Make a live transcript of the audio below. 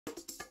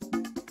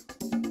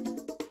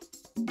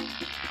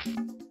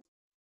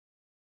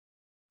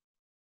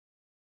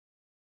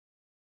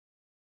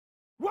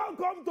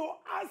welcome to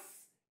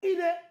E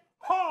Dey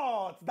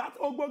Hot, that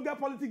ogbonge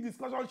politics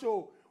discussion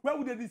show where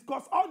we dey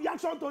discuss all the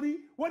action tori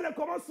wey dey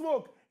comot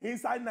smoke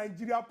inside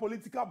Nigeria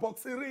political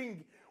boxing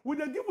ring. We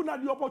dey give una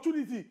the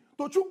opportunity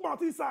to chook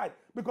mouth inside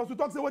because we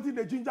talk say wetin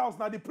dey ginger us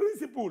na the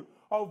principle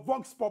of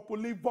Vox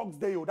Populi, Vox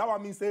Deo. That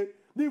one mean say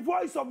the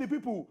voice of the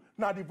people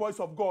na the voice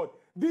of God.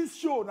 This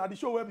show na the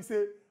show where we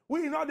say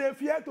we no dey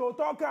fear to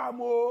talk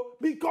am o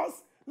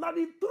because na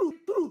the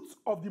truth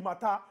of the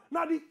matter,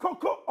 na the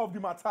cocoa of the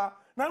matter.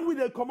 Now we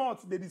dey come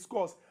out, they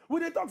discuss. We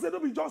dey talk say no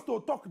be just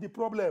to talk the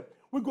problem.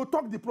 We go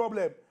talk the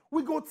problem.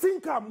 We go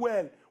think am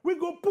well. We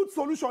go put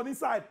solution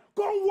inside.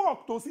 Go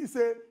work to see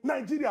say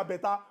Nigeria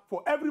better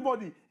for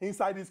everybody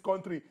inside this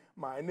country.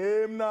 My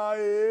name na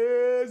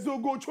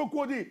Zogo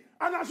Chokwodi.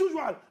 And as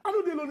usual, I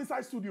no dey alone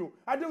inside studio.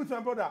 I dey with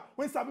my brother.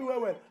 When sabi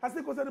well. I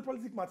still concern the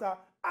politics matter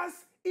as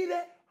E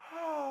Dey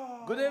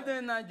Hot. Good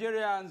evening,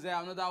 Nigerians.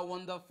 Another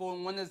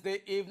wonderful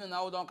Wednesday evening.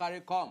 I don't carry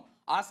come.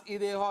 As E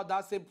Dey Hot,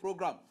 that same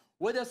program.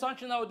 With the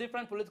sunshine of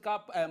different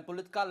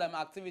political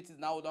activities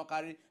now we don't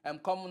carry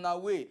come on our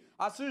way.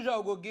 As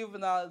usual, we'll give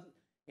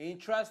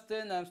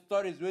interesting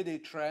stories where they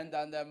trend,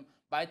 and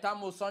by the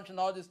time we sunshine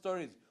all these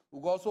stories,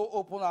 we'll also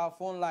open our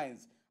phone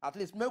lines. At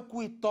least make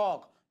we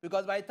talk,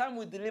 because by the time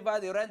we deliver,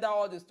 they render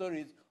all the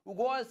stories, we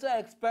go also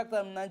expect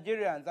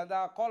Nigerians and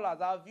our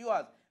callers, our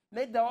viewers,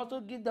 make them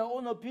also give their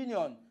own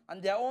opinion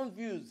and their own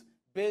views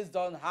based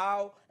on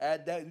how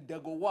they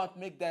go want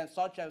make them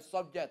such a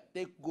subject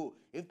take go.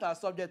 If that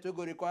subject will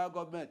go require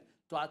government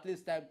to at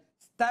least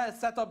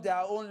set up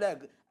their own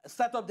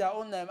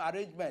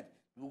arrangement,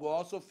 we will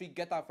also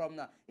get out from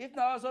now. If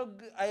now also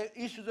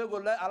issues will go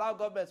allow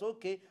governments,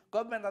 okay,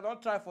 government I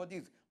don't try for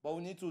this, but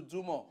we need to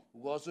do more.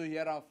 We will also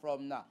hear them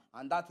from now.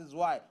 And that is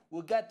why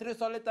we'll get 3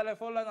 solid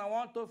telephone line and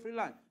 1 toll-free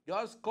line.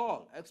 Just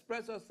call,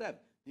 express yourself.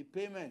 The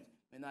payment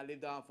may not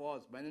leave down for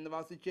us. My name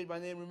never change. My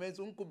name remains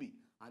Unkubi.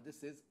 And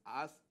this is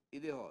As E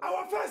Dey Hot.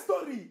 Our first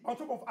story on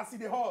top of As E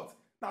Dey Hot.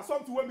 Now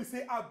something when we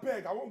say I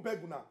won't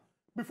beg una.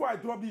 Before I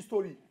drop this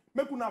story,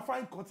 make una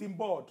find cotton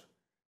board.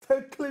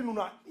 Take clean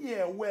una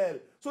ear well.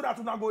 So that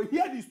una go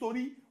hear the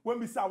story when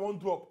we say I won't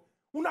drop.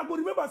 Una go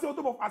remember say on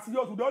top of As E Dey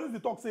Hot, we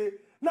always talk say,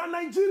 now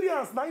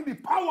Nigerians, now in the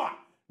power,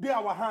 they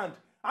our hand.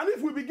 And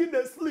if we begin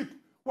to sleep,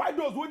 why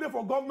those waiting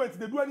for government,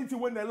 they do anything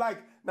when they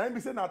like, now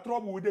we say na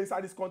trouble with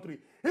inside this country.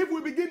 If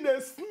we begin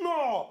to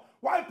snore,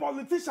 why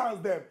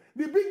politicians them,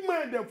 the big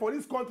men them for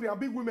this country and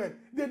big women,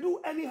 they do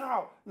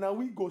anyhow. Now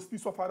we go still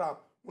suffer them.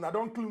 When I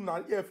don't clean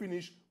now air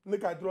finish,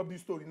 make I drop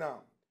this story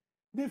now.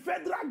 The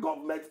federal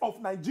government of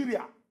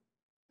Nigeria,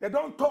 they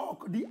don't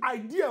talk the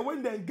idea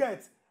when they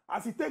get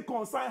as it take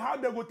concern how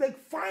they go take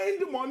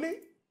find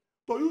money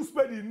to use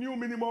pay the new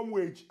minimum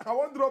wage. I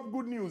won't drop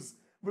good news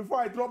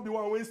before I drop the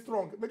one way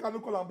strong. Make I no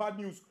call them bad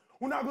news.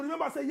 When I go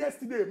remember say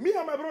yesterday, me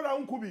and my brother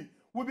Unkubi,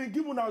 we've been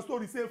given our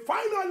story, say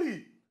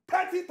finally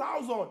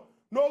 30,000.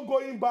 No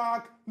going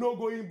back, no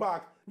going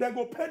back. They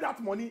go pay that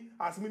money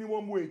as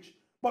minimum wage.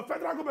 But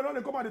federal government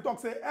don't come and they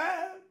talk, say,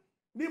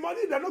 the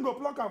money they don't go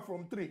pluck them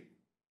from tree.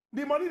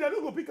 The money they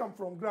don't go pick them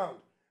from ground.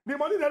 The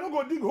money they don't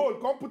go dig hole,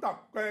 come put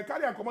up,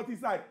 carry and come out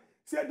inside.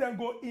 Say then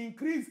go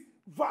increase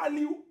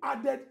value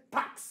added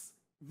tax.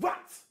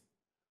 VAT.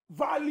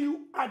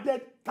 Value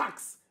added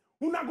tax.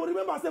 Una go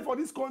remember say for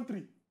this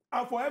country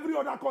and for every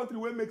other country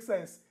where it makes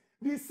sense,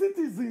 the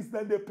citizens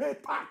then they pay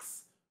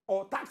tax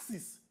or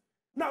taxes.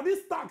 Now this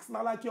tax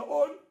now like your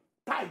own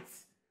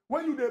tithes.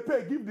 When you they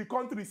pay, give the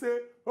country, say,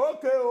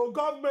 okay, oh,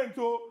 government,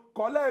 oh,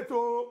 collect,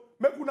 oh,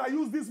 make una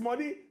use this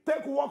money,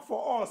 take work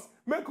for us,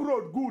 make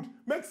road good,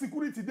 make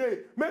security day,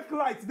 make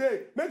light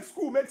day, make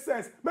school make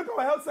sense, make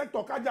our health sector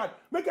kajad,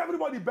 make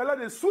everybody better,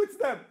 they switch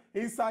them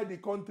inside the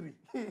country.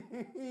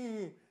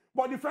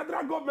 But the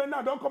federal government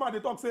now don't come and they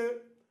talk, say,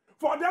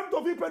 for them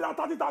to be paid that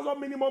 30,000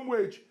 minimum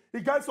wage,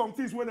 it got some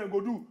things when they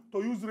go do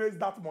to use raise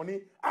that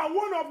money. And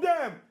one of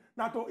them,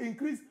 now to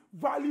increase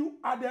value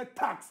added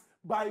tax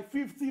by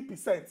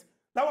 50%.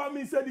 That one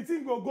means that the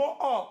thing will go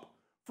up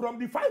from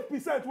the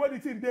 5% where the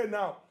thing there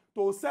now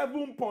to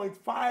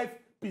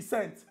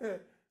 7.5%.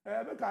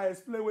 Make I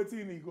explain what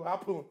thing will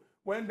happen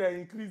when they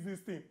increase this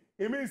thing.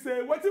 It means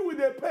say what will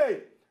they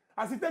pay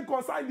as it take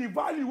concern the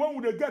value when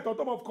will they get on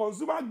top of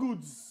consumer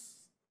goods.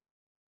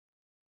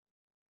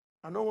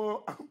 I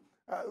don't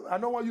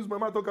want to use my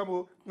mouth to come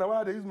out. Now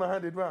I use my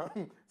hand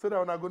so that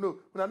when I go know.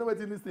 When I know what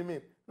this thing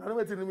mean. I know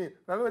what it mean.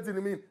 I know what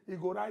it mean.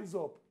 It go rise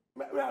up.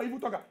 Even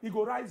talk, it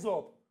go rise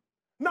up.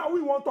 Now we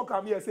want to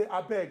come here say,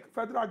 I beg,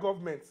 federal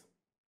government.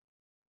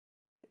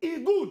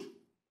 It good.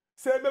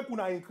 Say make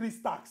una increase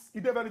tax.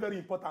 It's very, very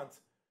important.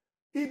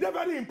 It's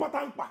very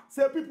important.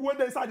 Say people when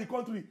they inside the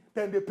country,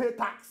 then they pay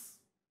tax.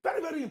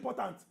 Very, very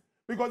important.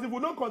 Because if we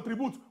don't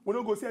contribute, we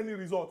don't go see any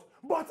result.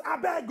 But I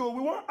beg, we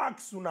won't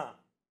ask you now.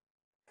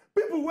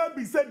 People will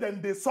be said then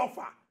they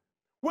suffer.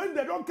 When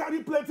they don't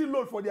carry plenty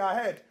load for their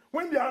head,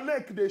 when their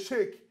neck they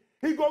shake,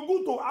 it go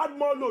good to add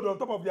more load on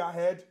top of their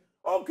head.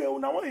 Okay, we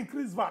now want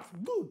increase VAT.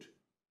 Good.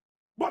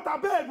 But I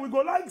beg, we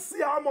go like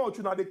see how much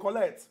they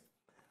collect.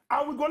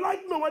 And we go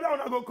like know whether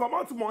una go come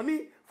out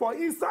money for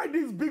inside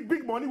this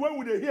big money when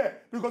we dey hear,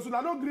 because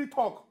una no gree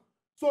talk.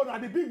 So na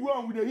the big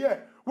one we dey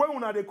hear when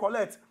una dey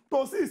collect.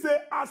 To see say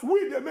as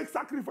we dey make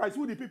sacrifice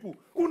with the people,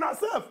 una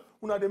self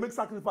una dey make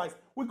sacrifice.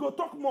 We go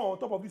talk more on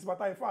top of this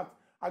matter. In fact,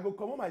 I go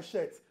comot my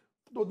shirt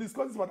to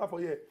discuss this matter for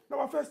here.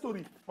 Now our first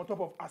story on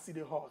top of E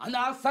Dey Hot. And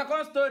our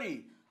second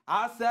story,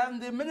 as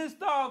the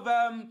Minister of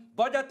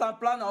Budget and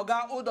Plan,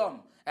 Oga Udom,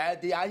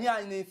 they are here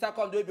in the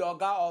second way, the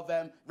Oga of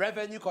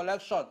Revenue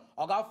Collection,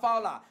 Oga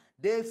Fowler.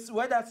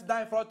 When they sit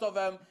down in front of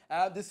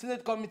the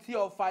Senate Committee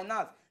of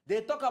Finance,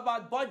 they talk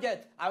about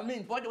budget.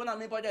 Budget, when I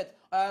mean budget,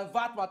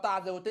 VAT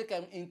matter, they will take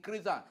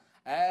increase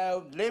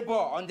labor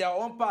on their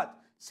own part,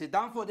 sit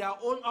down for their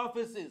own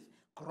offices,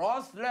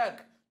 cross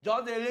leg,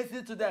 just they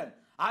listen to them.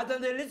 And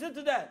then they listen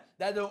to them,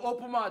 then they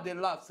open mouth, they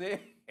laugh,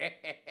 say,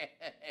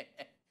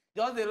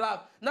 just they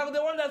laugh. Now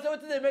the one that say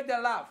what they make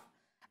them laugh.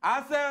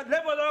 As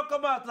Labour don't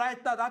come out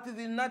right now, that is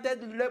the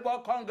United Labour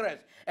Congress,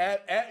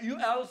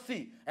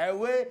 ULC,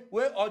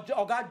 where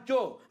Oga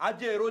Joe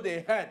Ajero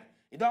they head.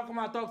 He don't come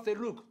and talk, say,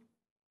 look,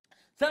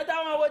 say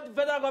that one what the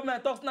federal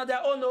government talks now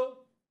their own, no.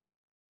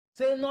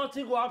 Say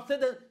nothing go up, say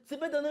they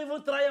don't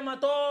even try them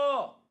at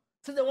all.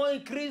 Say they want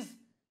increase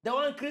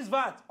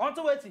VAT.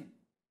 Onto waiting.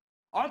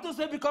 Onto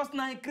say because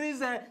na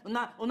increase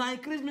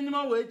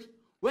minimum wage,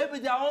 will be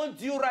their own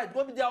due right,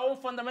 will be their own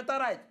fundamental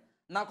right.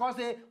 Now, cause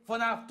say for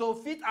now to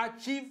fit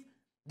achieve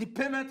the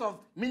payment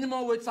of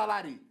minimum wage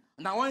salary,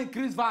 now want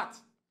increase VAT,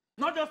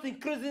 not just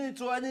increasing it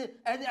to any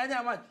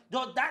amount,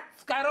 just that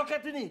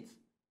skyrocketing it.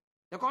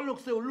 They can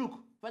look, say,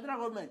 look, federal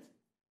government,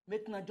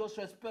 making a just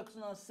respect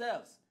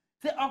ourselves.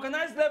 Say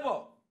organized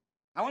labor.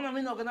 I want to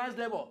mean organized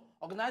labor.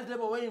 Organized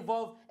labor will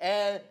involve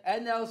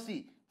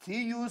NLC,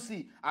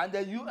 TUC, and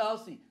the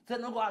ULC. Say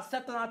no go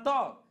accept them at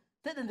all.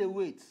 Say then they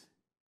wait.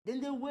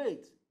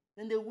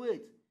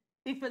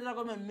 If federal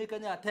government make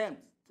any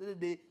attempt, so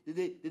they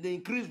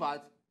increase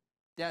VAT,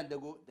 then they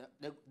go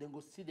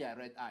see their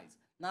red eyes.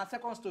 Now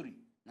second story,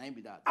 now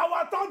be that.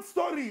 Our third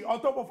story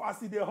on top of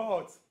E Dey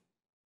Hot.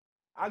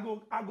 I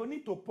go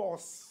need to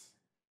pause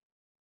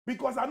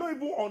because I don't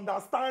even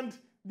understand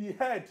the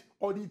head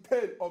or the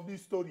tail of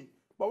this story.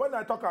 But when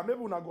I talk,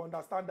 maybe una go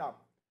understand them.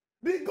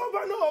 The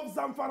governor of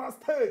Zamfara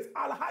State,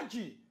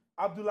 Alhaji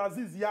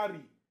Abdulaziz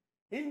Yari,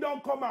 he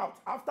don't come out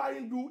after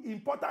he do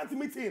important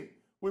meeting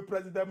with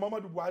President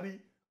Muhammadu Buhari.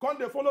 Come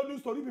they follow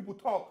news story people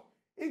talk.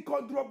 He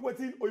can drop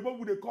wetin Oyibo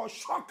would they call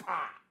shocker.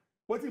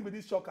 Wetin be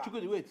this shocker?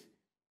 Chukudi, wait.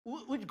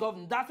 Which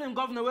governor? That same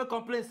governor will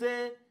complain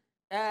say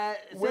when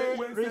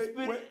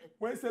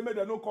say make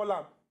they no call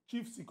him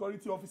chief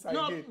security officer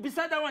again. No,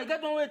 beside that one,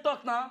 get one way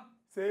talk now.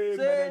 Say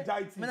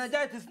meningitis.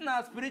 Meningitis is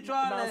not spiritual.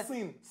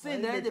 Sin.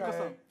 Sin. Then they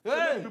person.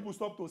 Hey. People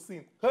stop to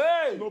sin.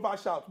 Hey. No bad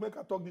shout. Make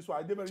I talk this one.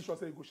 I dey very sure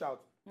say you go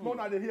shout. No,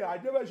 na dey hear. I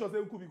dey very sure say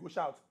you could go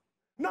shout.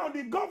 Now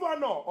the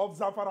governor of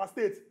Zamfara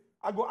State,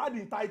 I go add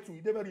in title.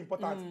 It's very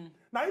important.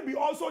 Now he be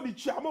also the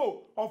chairman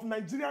of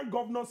Nigerian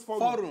Governors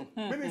Forum.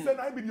 Meaning say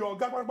now he be the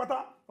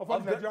Oga of all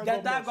the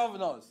Nigerian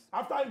governors.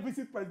 After he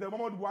visit President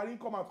Muhammadu Buhari,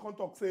 come and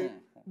contact say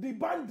the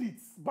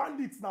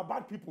bandits na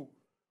bad people.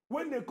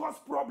 When they cause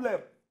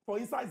problem for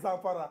inside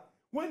Zamfara,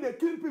 when they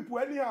kill people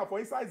anyhow for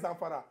inside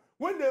Zamfara,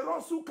 when they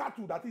rustle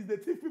cattle, that is they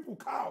thief people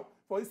cow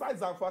for inside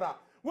Zamfara,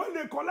 when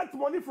they collect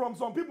money from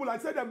some people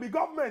like say them be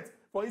government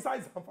for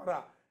inside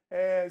Zamfara,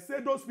 say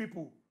those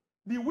people,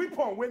 the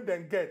weapon when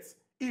them get,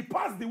 it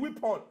pass the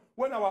weapon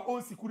when our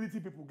own security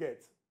people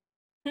get.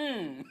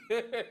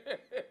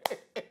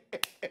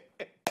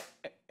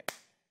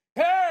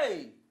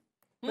 Hey!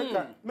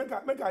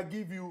 Make I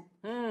give you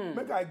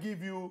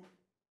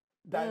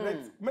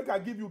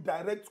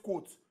direct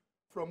quote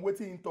from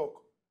wetin him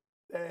talk.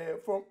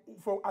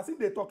 From as if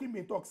they talking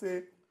me talk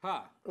say,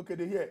 okay,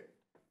 they hear.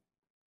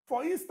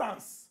 For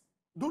instance,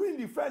 during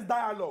the first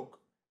dialogue,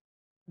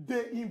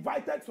 they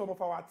invited some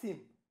of our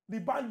team, the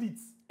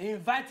bandits.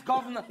 Invite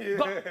governor.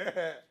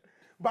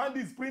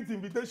 Bandits print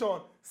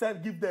invitation,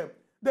 send give them.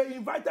 They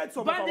invited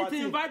some of our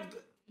team. Bandits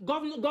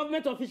invite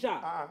government official.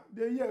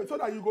 They hear so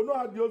that you go know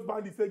how those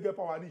bandits say get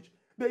power reach.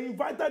 They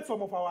invited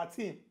some of our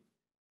team,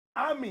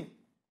 army,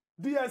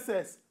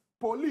 DSS,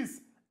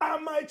 police,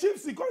 and my chief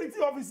security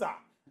officer,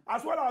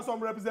 as well as some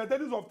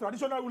representatives of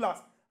traditional rulers,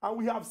 and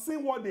we have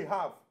seen what they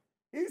have.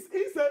 He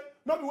said,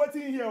 not be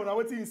waiting here or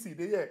waiting see.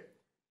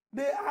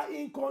 They are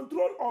in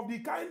control of the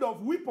kind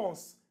of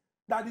weapons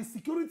that the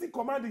security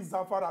command in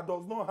Zamfara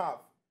does not have.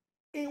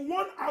 In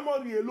one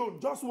armory alone,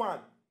 just one,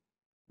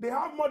 they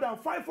have more than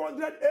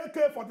 500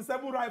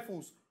 AK-47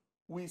 rifles.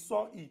 We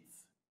saw it.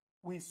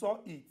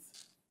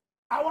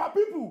 Our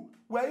people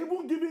were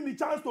even given the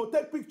chance to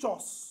take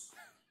pictures.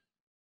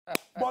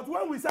 But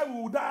when we said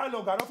we would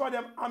dialogue and offer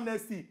them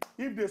amnesty,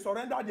 if they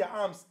surrender their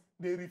arms,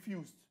 they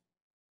refused.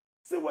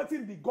 See what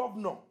in the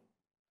governor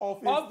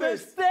of a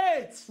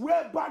state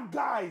where bad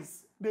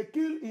guys, they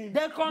kill in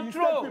they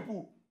control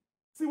people.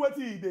 See what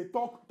they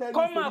talk.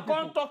 Come and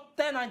come talk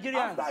 10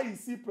 Nigerians. After he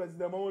see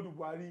President Muhammadu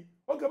Buhari.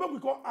 Okay, but we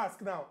can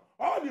ask now.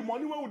 All the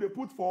money wey we dey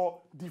put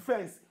for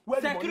defense, where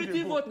the money dey go?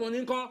 Security vote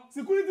money come.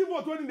 Security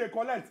vote wey dey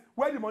collect,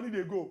 where the money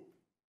dey go?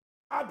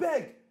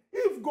 Abeg,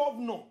 if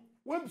governor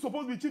wey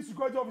suppose be chief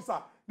security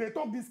officer dey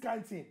talk this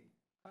kind thing,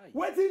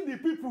 wetin the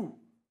people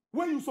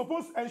wey you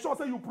suppose ensure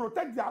say you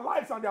protect their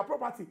lives and their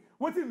property,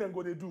 wetin dem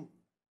go dey do?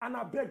 And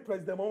abeg,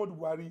 President Muhammadu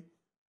Buhari,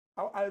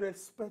 I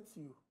respect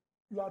you.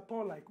 You are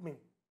tall like me.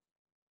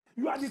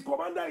 You are the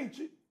commander in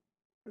chief.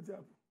 No,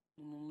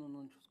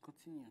 just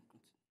continue.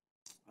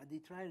 I dey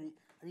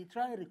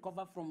try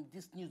recover from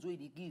this news wey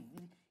they give.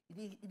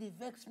 It dey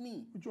vex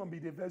me. Which one be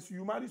the vex you?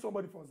 You marry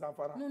somebody from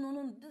Zamfara?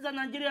 No. These are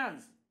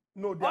Nigerians.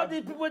 No, all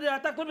the people they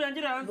attack don't be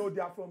Nigerians. No,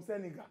 they are from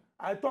Senegal.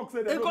 I talk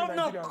say they don't be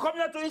Nigerians. Come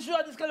here to issue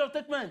this kind of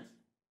statement.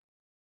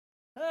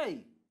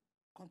 Hey,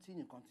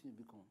 continue,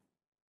 become.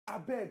 I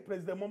beg,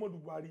 President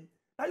Muhammadu Buhari,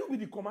 now you be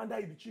the commander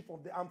in the chief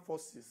of the armed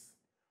forces.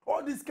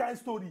 All this kind of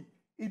story,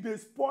 it dey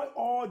spoil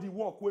all the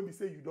work when we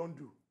say you don't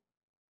do.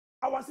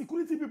 Our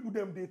security people,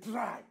 them, they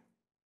try.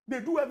 They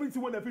do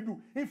everything when they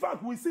do. In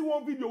fact, we see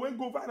one video when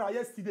go viral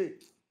yesterday,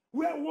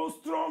 where one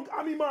strong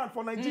army man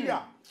for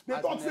Nigeria, they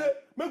talk say,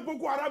 make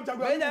Boko Haram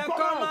Jaguar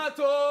come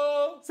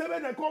out. Say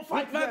when they come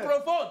fight with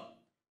microphone.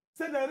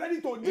 Say they're ready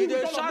to deal with all of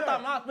them. They shut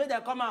them out, make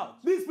them come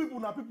out. These people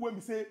now people when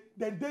we say,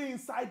 then they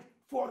inside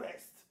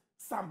forest,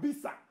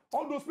 Sambisa,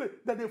 all those places,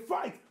 that they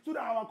fight so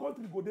that our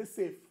country go dey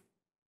safe.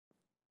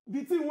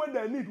 The thing when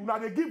they need,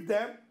 when they give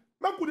them,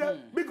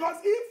 because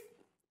if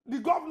the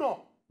governor,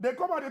 they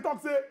come and they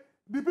talk, say,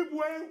 the people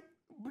when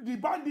the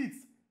bandits,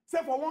 say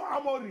for one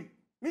armory,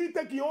 me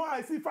take your own,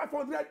 I see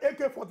 500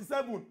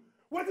 AK-47.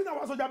 What in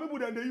our soldier people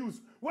then they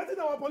use? What in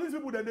our police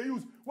people then they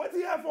use? What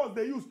in Air Force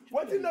they use?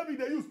 What in Navy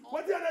they use?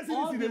 What in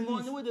NSCDC they use? All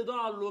the money where they don't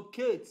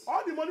allocate.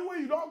 All the money where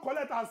you don't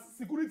collect as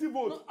security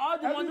vote. No, all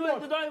the money where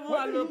they don't even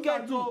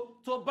allocate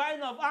to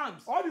buying of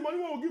arms. All the money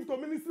where we give to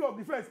Ministry of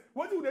Defense.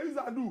 What do they use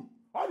and do?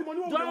 All the money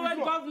where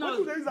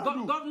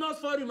governors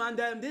forum and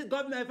this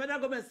government, federal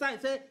government sign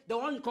say they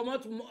want to come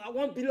out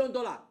 $1 billion.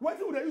 What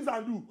do they use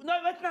and do? No,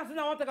 that's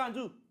not what they can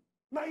do.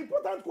 Now,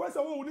 important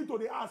question we need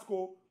to ask.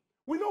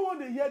 We don't want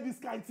to hear this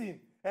kind of thing.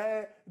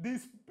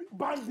 These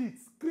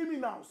bandits,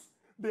 criminals,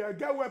 they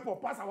get weapon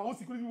pass our own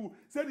security people.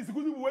 Say the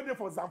security people went there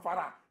for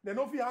Zamfara. They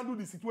don't feel handle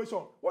the situation.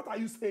 What are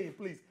you saying,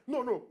 please?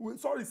 No.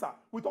 Sorry, sir.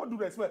 With all due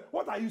respect,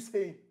 what are you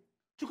saying?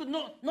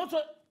 Not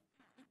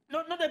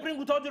they bring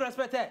with all due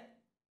respect.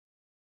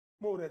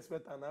 More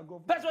respect and I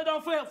go. That's why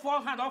don't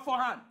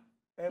forehand.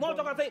 More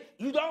talk and say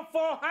you don't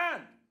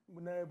forehand.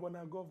 But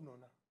now governor.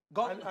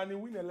 And he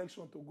win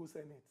election to go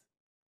Senate.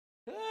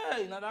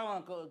 Hey, now that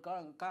one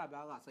can't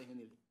be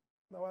saying.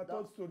 Now I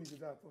thought story is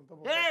that on top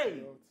of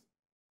hey!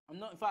 I'm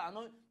not, in fact, I'm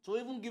not to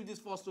even give this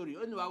first story.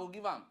 Anyway, I will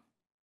give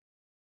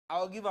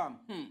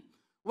him.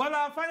 Well,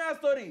 our final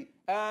story,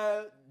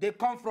 they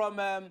come from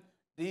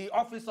the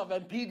office of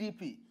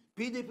PDP.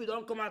 PDP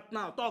don't come out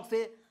now. Talk,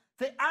 say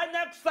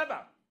INEC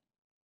server.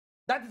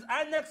 That is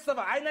INEC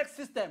server, INEC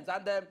systems.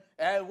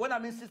 And when I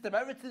mean system,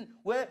 everything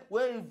will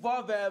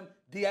involve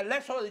the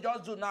election they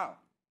just do now.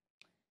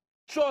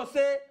 Sure,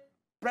 say,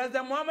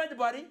 President Muhammadu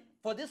Buhari,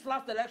 for this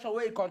last election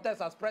where he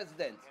contests as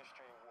president,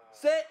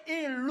 say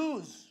he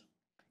lose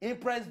in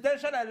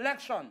presidential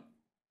election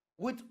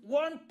with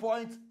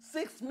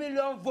 1.6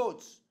 million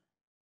votes.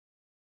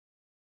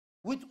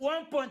 With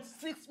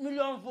 1.6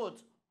 million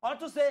votes. Or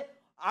to say,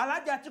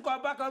 Alhaji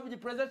Atiku Abubakar will be the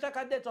presidential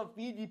candidate of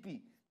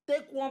PDP.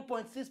 Take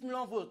 1.6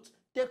 million votes.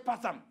 Take pass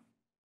them.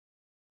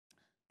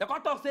 The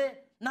court talk say,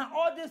 now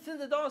all these things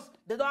they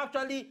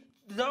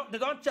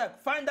don't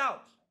check, find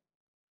out.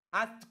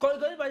 And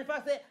going by the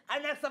fact say,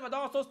 INEC server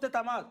don't also state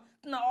them out.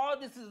 Now all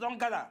this is don't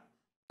gather.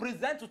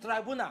 Present to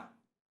tribunal.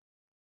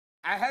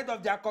 Ahead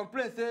of their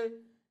complaint, say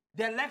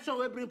the election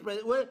will bring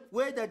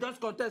where they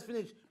just contest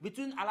finish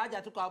between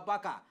Alhaji Atiku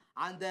Abubakar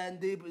and then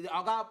the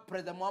other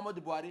President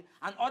Muhammadu Buhari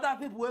and other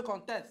people will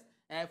contest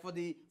for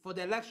the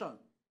election.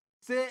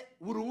 Say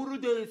wuru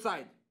dey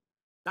inside.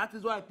 That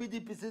is why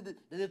PDP say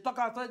they talk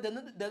outside. They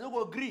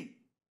don't agree.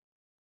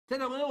 Say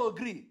they don't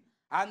agree.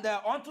 And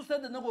on to say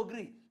they don't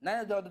agree.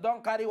 Now they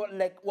don't carry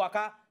like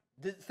waka.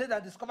 They say they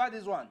discover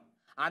this one.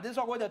 And this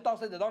one where they talk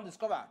say they don't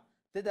discover.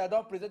 Say they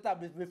don't present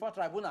it before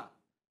tribunal.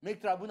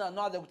 Make tribunal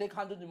know they will take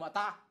handle the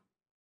matter.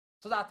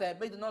 So that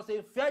make them not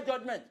say fair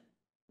judgment.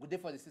 Good day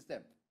for the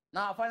system.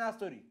 Now final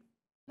story.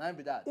 Now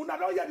be that. Una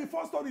don't hear the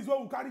first story is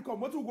what we carry come.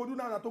 What we go do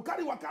now? To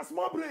carry waka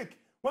small break.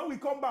 When we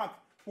come back,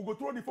 we go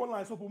throw the phone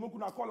lines up. We make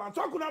una call and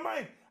talk una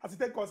mind as you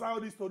take concern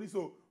all this story.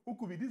 So who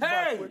could be this?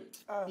 Hey,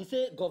 you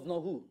say Governor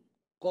who?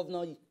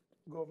 Governor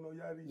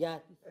Yari. Yeah.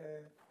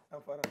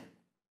 Zamfara.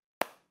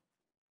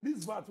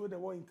 This VAT where they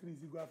want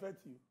increase, it go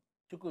affect you.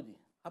 Chukudi,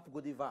 happy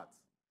go the VAT.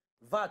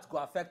 VAT go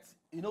affect.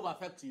 You know, go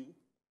affect you.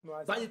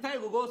 No, by the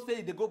time you go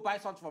say they go buy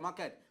something for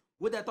market,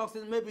 where they talk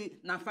say maybe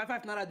now 5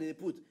 naira they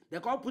put, they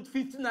can't put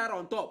 15 naira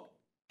on top.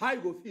 How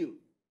you go feel?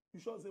 You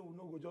sure say we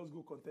no go just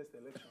go contest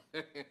election?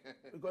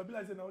 Because be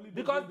like say na only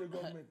the government.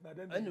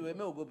 Anyway,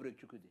 may we go break,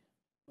 Chukudi.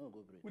 May we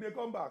go break. Will they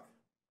come back?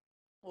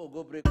 Oh,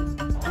 go break.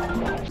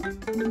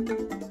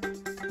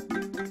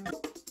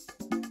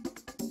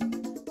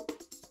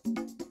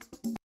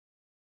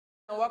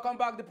 welcome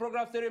back. The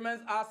program still remains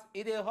as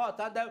E Dey Hot.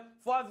 And then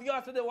for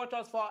viewers who watch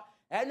us for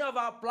any of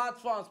our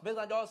platforms, please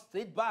just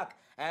sit back.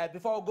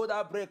 Before we go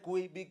that break,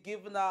 we'll be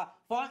giving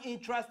 4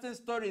 interesting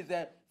stories.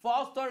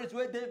 4 stories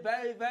where they're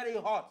very, very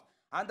hot.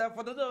 And then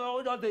for those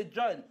who just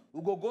join,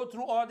 we'll go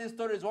through all these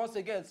stories once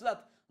again so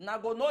that now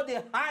go know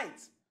the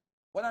height.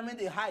 When I mean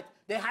the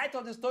height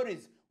of the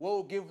stories,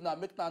 we'll give now,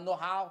 make now know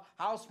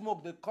how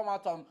smoke they come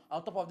out on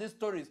top of these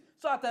stories.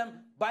 So that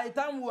by the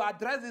time we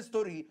address this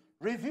story,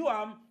 review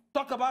them,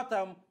 talk about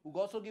them,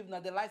 we'll also give now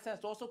the license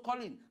to also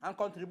call in and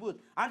contribute.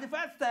 And the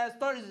first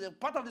stories,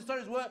 part of the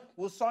stories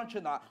we'll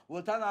sunshine now,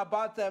 we'll tell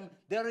about the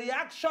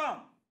reaction.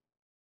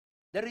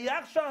 The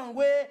reaction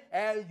where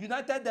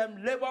United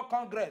Labour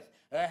Congress,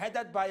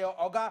 headed by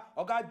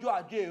Oga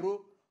Joe Ajero,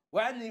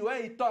 when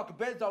he talk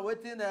based on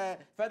what the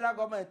federal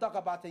government talk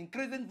about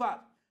increasing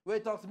VAT, where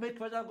he talks make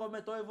federal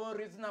government don't even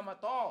reason them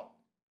at all.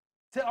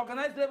 Say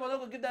organized labor don't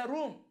go give them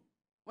room.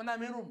 When I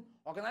mean room,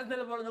 organized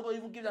labor don't go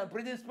even give them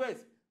breathing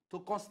space to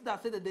consider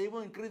say that they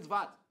even increase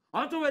VAT.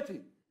 Onto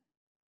waiting.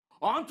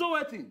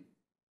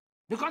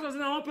 Because of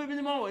saying I won't pay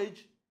minimum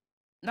wage.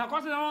 Now,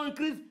 because I want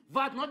to increase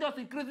VAT, not just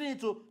increasing it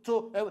to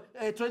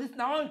this,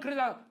 now I want to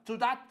increase to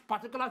that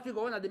particular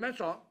figure when I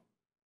mention.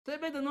 So they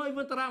don't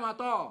even try them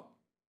at all.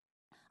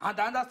 And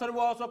the other story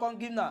will also come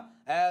give now.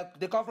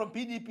 They come from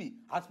PDP.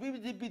 As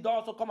PDP don't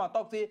also come and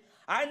talk, say,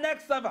 I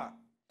next server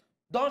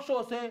don't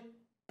show, say,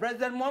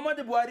 President Muhammad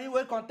Buhari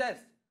will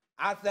contest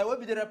as will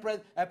be the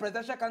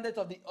presidential candidate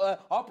of the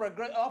All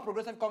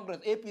Progressive Congress,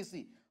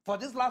 APC, for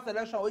this last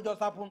election, which just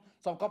happened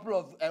some couple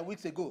of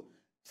weeks ago.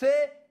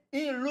 Say,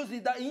 he lose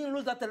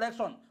that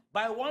election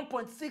by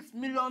 1.6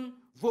 million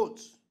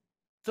votes.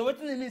 So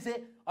what it means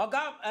say,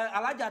 Oga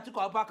Alhaji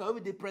Atiku Abubakar will be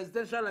the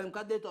presidential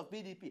candidate of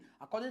PDP.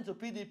 According to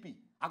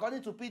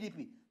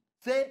PDP,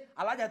 say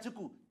Alhaji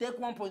Atiku take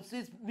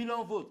 1.6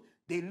 million votes.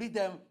 They lead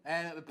them.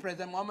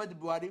 President Muhammad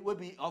Buhari will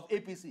be of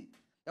APC.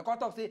 The court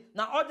talk say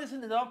now all this in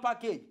the one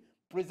package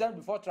present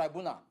before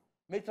tribunal.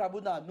 Make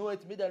tribunal know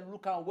it. Make them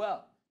look at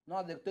well.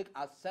 Now they take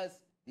assess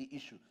the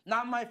issue.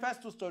 Now my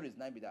first 2 stories.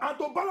 Now be that. And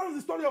to balance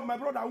the story of my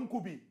brother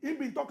Nkubi, he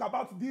been talk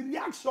about the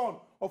reaction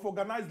of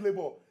organized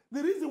labor.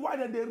 The reason why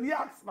they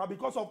react now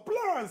because of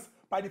plans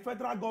by the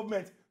federal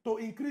government to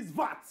increase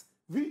VAT,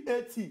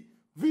 VAT,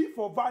 V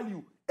for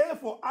value, A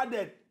for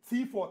added,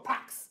 T for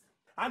tax.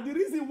 And the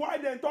reason why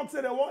they talk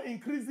say they want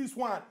increase this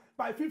one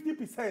by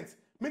 50%,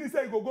 meaning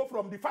say it go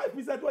from the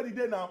 5% what it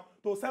did now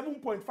to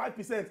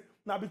 7.5%.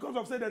 Now because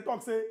of say they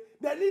talk say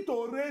they need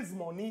to raise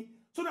money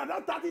so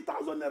that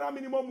 30,000 naira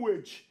minimum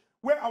wage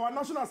where our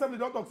National Assembly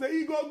don't talk say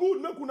it go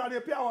good make una dey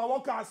pay our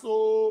workers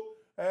so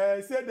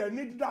say they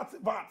need that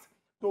VAT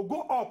to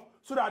go up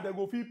so that they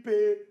go fit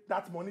pay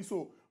that money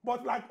so.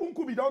 But like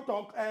Nkubi don't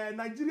talk,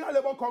 Nigeria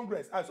Labour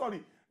Congress,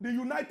 the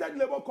United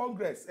Labour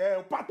Congress,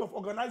 part of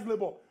organized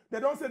labor, they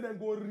don't say they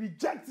go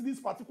reject this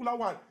particular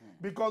one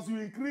because you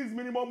increase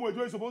minimum wage,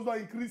 you're supposed to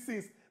increase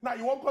things. Now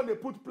you won't come to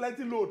put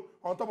plenty load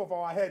on top of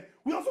our head.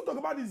 We also talk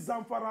about the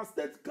Zamfara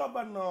state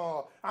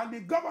governor, and the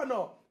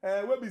governor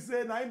will be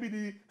saying now he be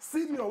the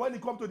senior when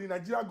it comes to the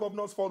Nigeria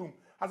Governors Forum.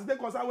 As they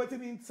concern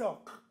waiting in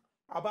talk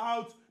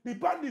about the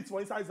bandits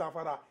for inside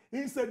Zamfara.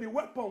 He said the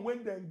weapon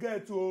when they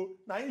get to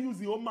now he use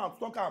the own mouth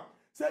talk am.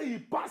 Say he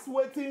pass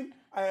waiting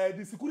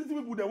the security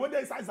people there when they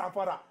inside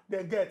Zamfara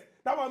they get.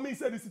 That one mean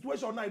say the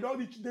situation now don't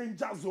reach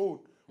danger zone.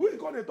 We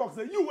call the talk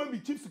say you will be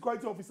chief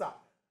security officer.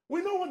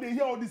 We don't want to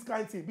hear all this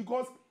kind of thing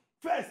because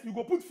first you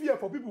go put fear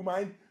for people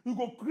mind, you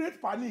go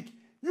create panic.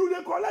 You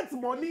dey collect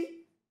money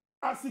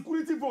as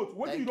security vote.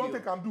 What you don't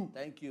take and do?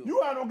 Thank you.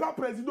 You and Oga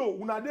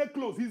Presido, una dey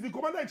close. He's the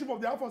commander-in-chief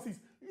of the armed forces.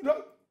 You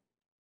know.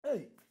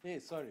 Hey,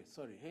 sorry.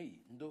 Hey,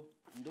 Ndo,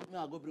 me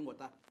I go bring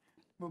water.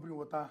 No bring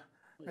water.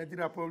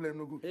 Nigeria problem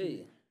no go kill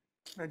me.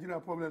 Nigeria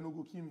problem no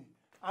go kill me.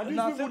 And these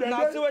now people, see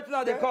wetin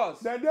na the cause.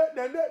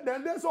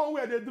 Then they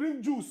somewhere they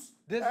drink juice.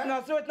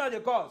 Now see wetin na the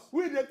cause.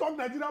 We they talk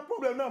Nigeria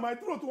problem now. My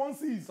throat won't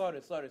seize.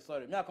 Sorry.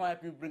 Me I can't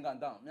help you bring am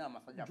down. Me I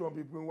massage am. John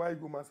Bibrin, why you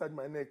go massage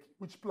my neck?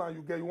 Which plan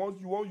you get? You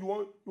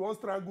want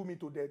strangle me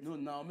to death? No,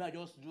 now me I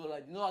just do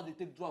like you know how they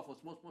take draw for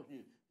small.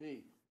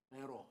 Hey,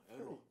 error.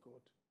 Oh, God.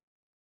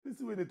 This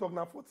is where they talk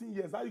now 14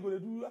 years. How you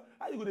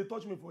gonna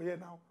touch me for here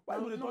now? Why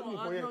you gonna touch me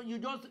for here? No, you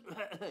just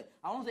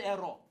I won't say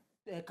error.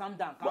 Calm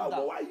down.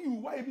 But why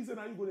you say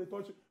now you gonna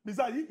touch?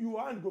 Besides, if you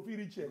hand go fit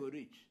reach here. You go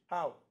reach.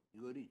 How?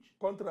 You go reach.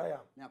 Contra am.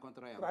 Me I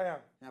contra am. Try am.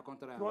 Me I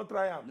contra am. No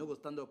try am. No go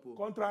stand up.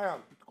 Contra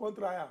am.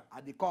 I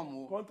dey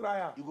come. Contra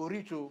am. You go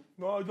reach.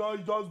 No,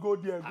 just go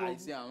there. Go. I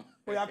see am.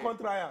 Oh yeah,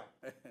 contra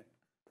am.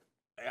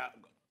 Yeah,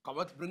 come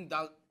on, bring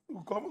down.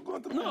 Come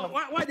contra am. No,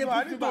 why they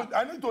put you back?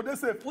 I need to dey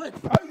safe. Wait.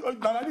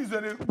 Now this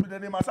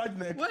when they massage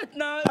neck. Wait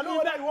now. I know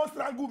whether you want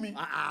strangle me.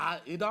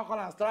 You don't call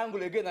us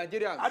strangle again,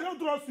 Nigerians. I don't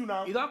trust you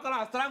now. You don't call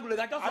us strangle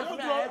again. Just I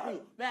may I help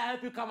you. May I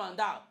help you calm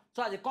down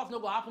so that the cough no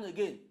go happen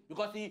again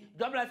because the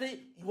double I say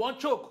you won't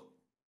choke.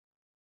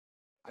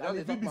 And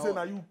if you be saying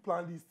now you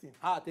plan this thing.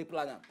 How I take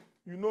plan now?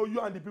 You know you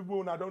and the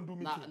people now don't do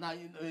meeting. Now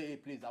hey,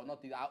 please, I will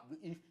not think.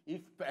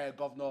 If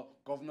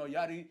Governor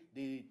Yari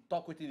they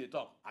talk with you, they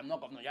talk. I'm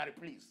not Governor Yari,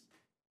 please.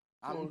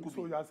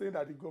 So you are saying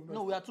that the governor...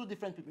 No, we are two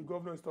different people. The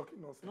governor is talking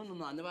nonsense.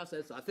 No, I never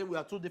said so. I said we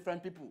are two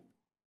different people.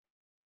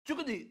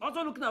 Chukudi,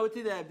 also looking at what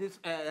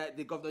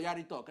the Governor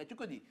Yari talk.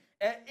 Chukudi,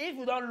 if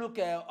you don't look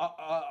at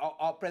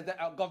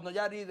Governor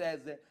Yari's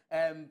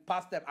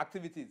past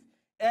activities,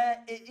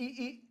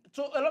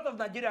 so a lot of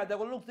Nigerians, they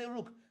will say,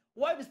 look,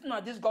 why we still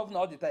at this governor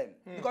all the time?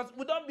 Because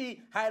we don't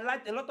be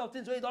highlight a lot of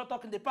things where you don't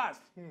talk in the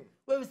past.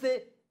 Where we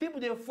say, people,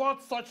 they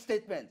fought such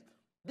statements.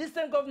 This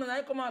same governor,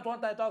 I come out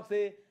one time talk,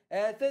 say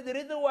the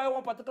reason why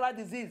one particular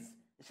disease,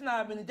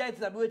 meningitis,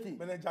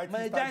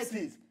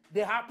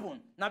 they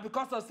happen. Now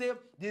because of say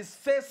these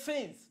fake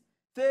sins,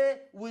 say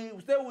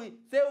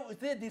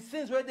the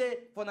sins where they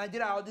for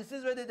Nigeria or the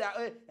sins where they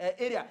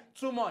area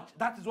too much.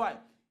 That is why.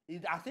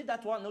 I say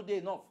that one no day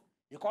enough.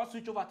 You can't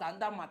switch over to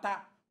another matter.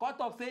 Can't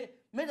talk say,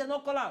 may they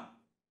not call him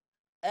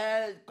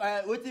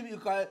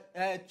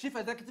chief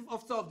executive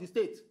officer of the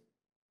state.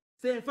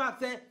 Say in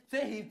fact,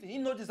 say he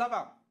no deserve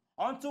him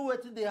until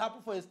waiting they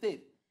happen for a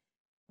state.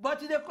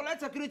 But they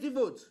collect security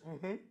votes.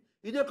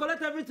 If they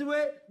collect everything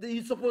where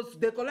you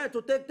supposed they collect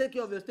to take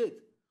care of your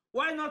state.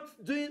 Why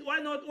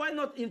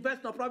not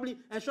invest or probably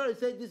ensure you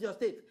say this is your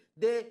state?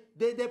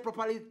 They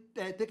properly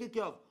taken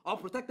care of or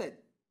protected.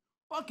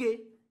 Okay.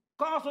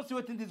 Come also see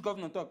what in this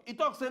government talk. He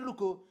talks say, look,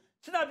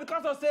 see that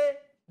because of say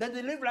that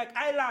they live like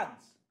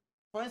islands.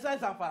 For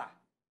instance, Zamfara.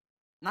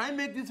 Now I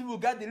make these people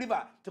get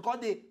delivered to call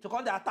they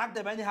attack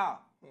them anyhow.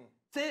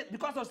 Say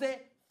because of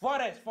say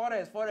forest, full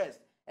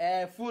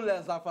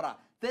Zamfara.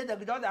 Say they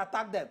just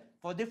attack them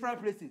for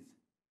different places.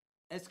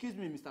 Excuse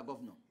me, Mr.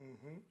 Governor.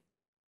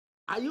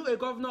 Are you a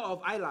governor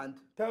of island?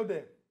 Tell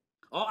them.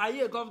 Or are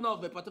you a governor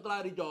of a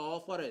particular region or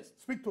forest?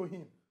 Speak to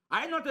him.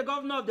 Are you not a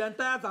governor of the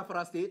entire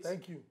Zamfara state?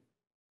 Thank you.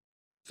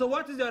 So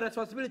what is your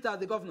responsibility as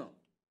the governor?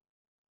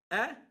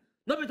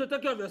 Not be to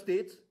take care of your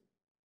state.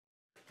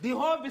 The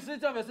whole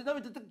vicinity of your state,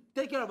 not be to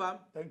take care of them.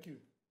 Thank you.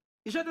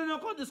 You should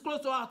not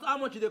disclose to us how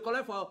much they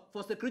collect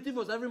for security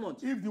votes every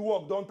month. If the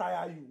work don't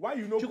tire you, why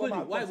you no come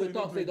out? Why we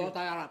talk say don't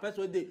tire?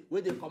 Person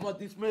where they come out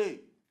this May,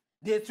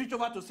 they switch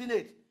over to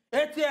Senate.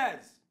 8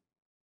 years.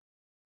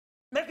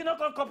 Make it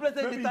not complain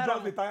say maybe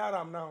just the tire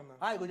am now.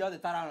 I go just the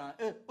tire am.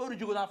 Eh, what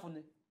you go that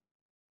funny?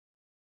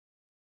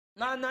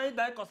 Now it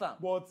die concern.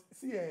 But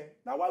see,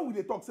 now why would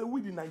they talk say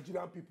we the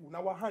Nigerian people?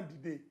 Now our hand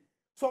the day.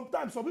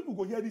 Sometimes some people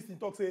go hear this thing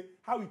talk say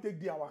how we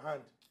take our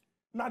hand.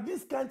 Now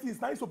this kind of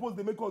things now suppose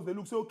they make us they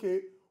look say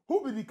okay,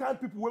 who be the kind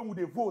of people when would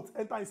they vote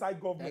enter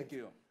inside government? Thank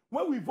you.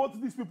 When we vote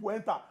these people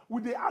enter,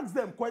 would they ask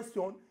them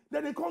question?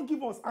 Then they can't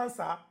give us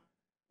answer.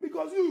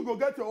 Because you go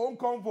get your own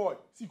convoy,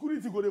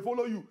 security go they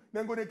follow you,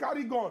 then go they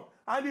carry gun,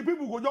 and the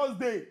people go just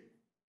there.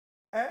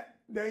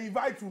 They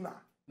invite you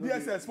now.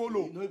 DSS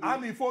follow,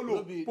 army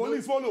follow,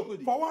 police follow.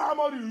 For one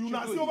armory, you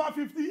now see over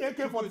 50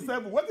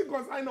 AK-47. What it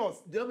consign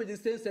us? There be the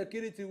same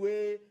security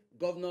where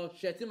Governor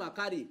Shetima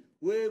carry,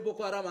 where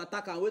Boko Haram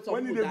attack and where some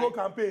when people they die. go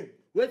campaign.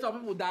 Where some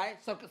people die,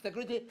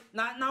 security.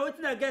 Now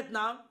what they get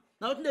now?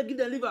 Now what they give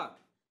the liver?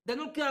 They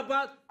don't care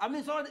about. I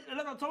mean, some of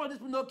these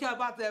people don't care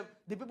about the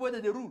people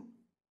that they rule.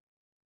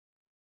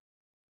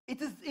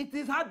 It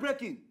is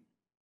heartbreaking.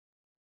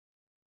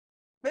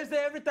 They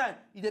say every time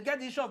you get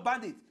the issue of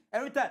bandits,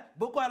 every time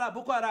Boko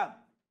Haram.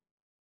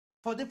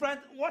 For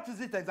different, what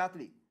is it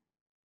exactly?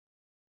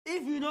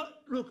 If you know,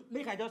 look,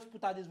 make I just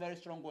put out this very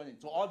strong warning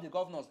to all the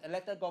governors,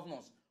 elected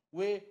governors,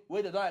 where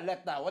they don't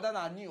elect now, whether they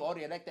are new or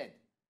re-elected.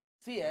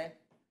 See,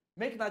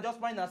 make na just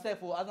mind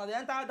yourself. As they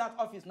enter that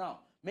office now,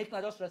 make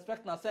na just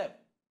respect yourself.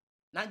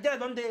 Nigeria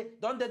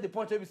don't they the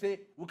point where we say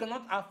we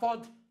cannot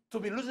afford to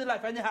be losing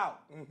life anyhow.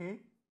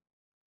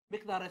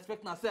 Make na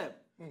respect yourself.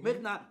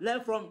 Make na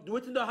learn from the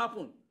waiting that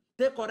happen.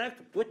 Take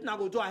correct, waiting na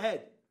go do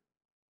ahead.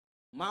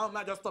 Now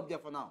just stop there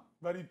for now.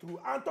 Very true.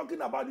 And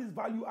talking about this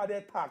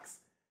value-added tax,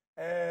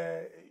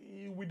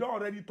 we don't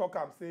already talk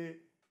and say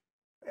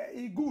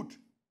it's good.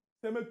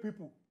 They make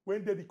people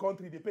when they the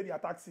country they pay their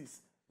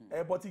taxes.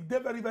 But it's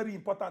very, very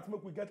important to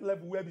make we get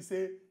level where we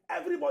say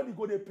everybody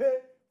go they pay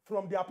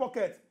from their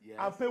pocket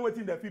and pay what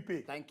they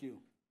pay. Thank you.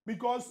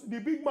 Because the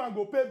big man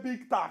go pay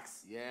big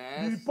tax.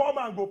 Yes. The poor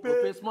man go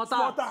pay small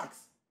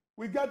tax.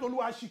 We get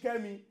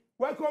Oluwashikemi.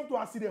 Welcome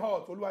to E Dey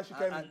Hot,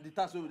 Oluwashikemi. And the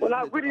tax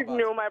well, good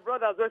evening, my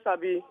brothers.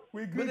 Wesabi.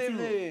 We greet good you.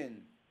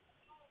 evening.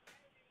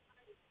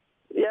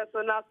 Yes,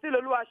 so now still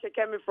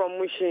Oluwashikemi from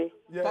Mushin.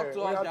 Yeah, talk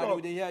to us,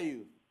 Daddy. We hear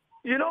you.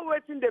 You know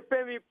waiting they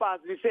pay me pass.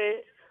 We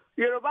say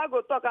Yoruba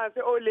go talk and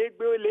say, oh,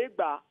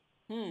 legba.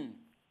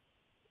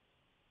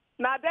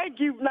 Now they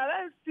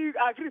still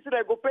agree say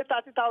they go pay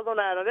 30,000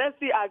 naira. Then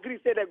still agree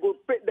say they go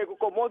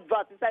come out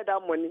VAT inside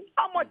that money.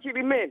 How much it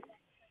remain?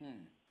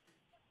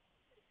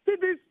 See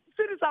this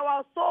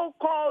our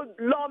so-called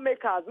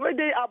lawmakers when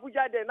they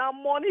Abuja there now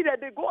money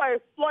that they go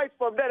exploit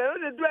from there.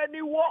 They don't do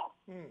any work.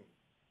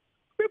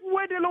 People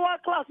where the lower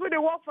class where they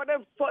work for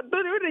them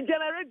when they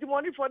generate the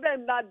money for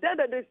them now then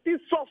they still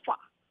suffer.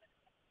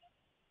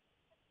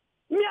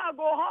 Me I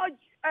go hold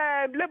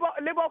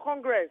Labour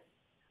Congress.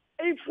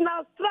 If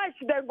now strike,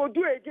 then go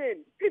do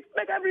again. It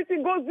make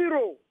everything go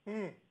zero.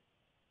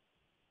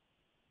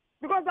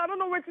 Because I don't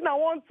know what I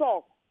want to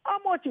talk. How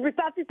much be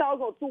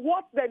 30,000 to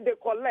what then they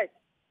collect?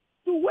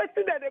 To what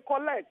that they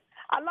collect?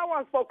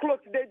 Allowance for clothes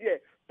they there.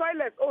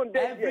 Toilet own they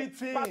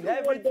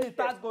everything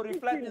tax go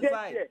reflect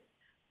inside.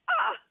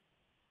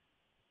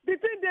 The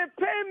thing they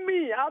pay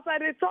me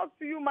outside they talk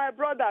to you, my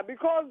brother,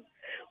 because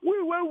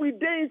when we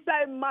dey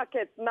inside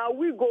market now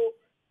we go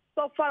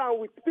suffer and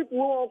with people who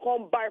won't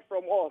come buy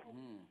from us.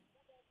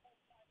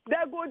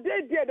 They go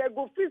there, they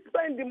go fit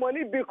spend the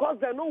money because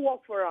they no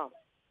work for them.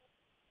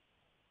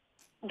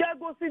 They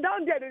go sit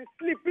down there, they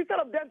sleep instead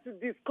of them to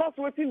discuss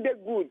what's in the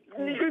good.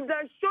 You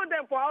then show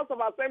them for House of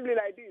Assembly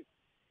like this.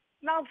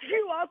 Now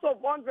few out of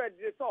 100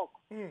 they talk.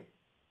 They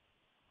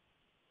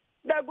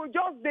go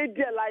just they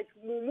there like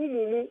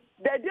mumu.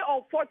 They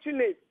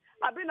unfortunate.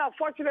 I've been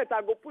unfortunate.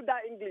 I go put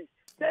that English.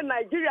 Say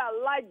Nigeria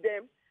like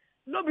them.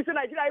 No, because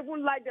Nigeria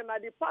even like them. Now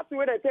the party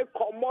where they take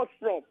commerce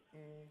from.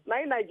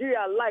 Now in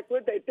Nigeria like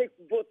where they take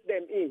vote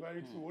them in.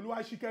 Very true.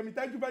 Oluwashikemi,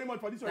 thank you very much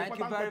for this Thank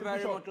you important very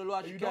much,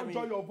 contribution. You don't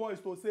join your voice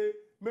to say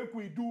make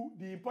we do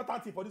the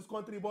important thing for this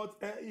country, but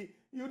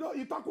you know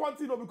you talk one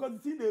thing because the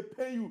thing they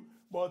pay you,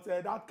 but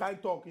that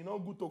kind talk, you know,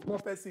 good to one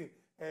person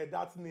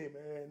that name,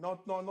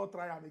 not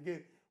try am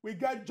again. We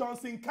get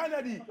Johnson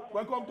Kennedy.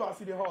 Welcome to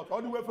E Dey Hot,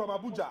 all the way from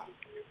Abuja.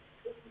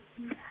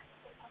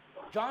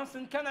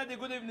 Johnson Kennedy,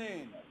 good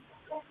evening.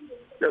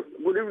 Yes,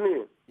 good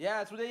evening.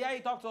 Yes, today yeah,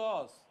 you talk to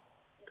us.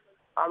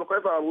 I'm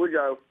calling from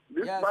Abuja.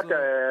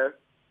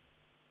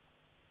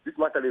 This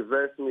matter is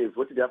very smooth.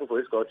 What did happen for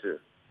this country?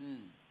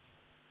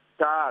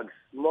 Tags,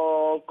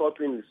 small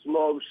companies,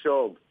 small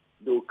shop,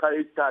 they will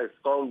carry tags,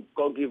 come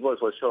give us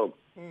for shop.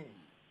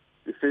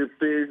 They say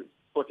pay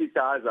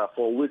 40,000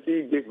 for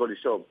waiting days for the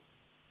shop.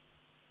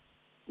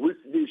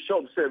 With the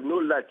shop self, no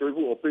light to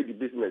even operate the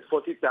business.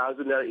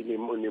 40,000 in a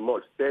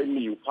month. Tell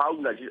me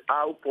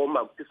how poor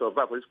man can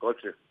survive for this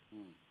country.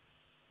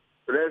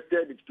 Let's say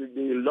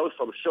they lost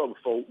some shop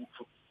for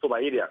my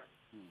area.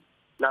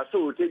 Now,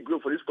 so we take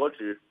growth for this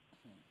country.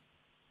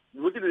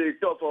 What did they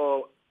talk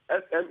for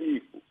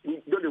SME?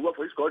 Don't they work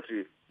for this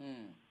country?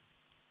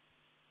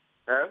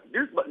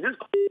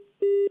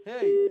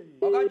 Hey,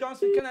 Oga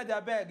Johnson Kennedy, I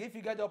beg, if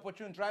you get the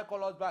opportunity, try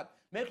call us back.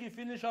 Make you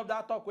finish up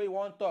that talk where you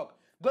want to talk.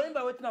 Going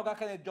by waiting, Oga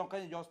Kennedy just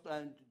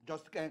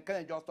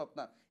talk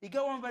now. He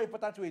get one very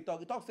important way he talk.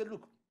 He talk, say,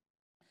 look,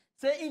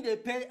 say in they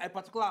pay a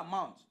particular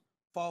amount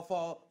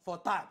for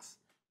tax,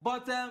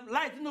 but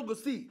light you no go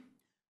see.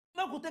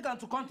 No go take them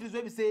to countries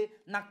where we say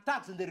na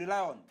tax and they rely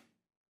on.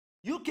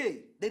 UK,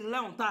 they rely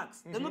on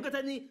tax. They don't get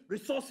any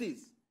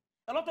resources.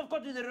 A lot of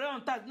countries they rely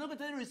on tax. They don't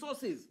get any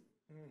resources.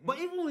 But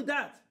even with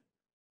that,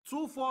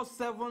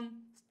 247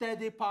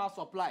 steady power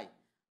supply,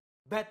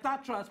 better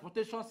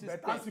transportation system,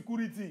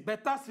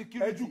 better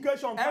security,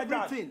 education,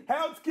 everything,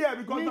 healthcare,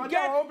 because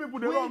Nigeria people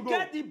they don't go. We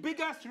get the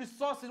biggest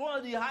resources, one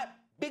of the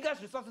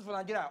biggest resources for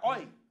Nigeria,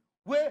 oil.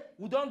 Where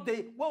we don't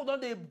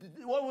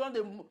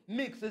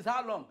mix is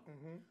how long?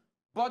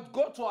 But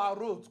go to our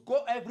roads,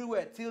 go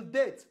everywhere till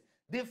date.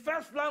 The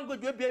first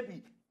language where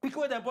baby,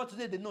 people they bought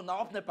today, they know now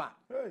up Nepal.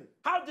 Hey.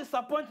 How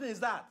disappointing is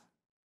that?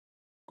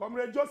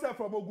 Comrade Joseph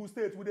from Ogun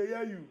State, would they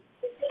hear you?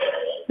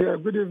 Yeah,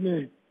 good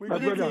evening.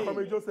 Good evening,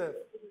 Comrade Joseph.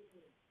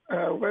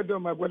 Well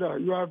done, my brother.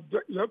 You have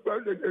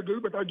a very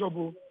better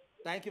job.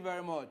 Thank you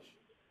very much.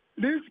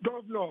 This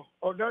governor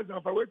of that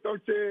Zamfara talk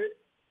say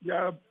they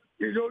are,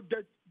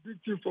 get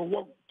victim for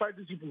work, fight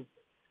these people.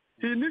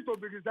 He needs to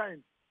be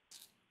resigned.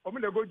 I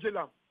mean, they go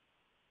jail.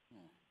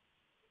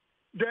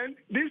 Then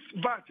this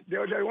VAT,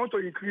 they want to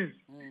increase.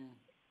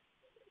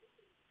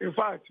 In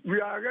fact,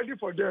 we are ready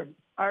for them.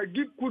 I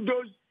give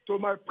kudos to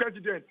my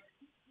president,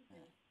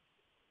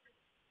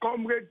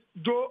 Comrade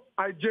Joe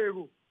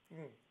Ajero.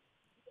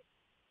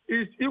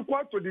 It's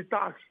equal to the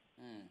tax.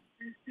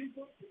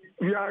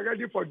 We are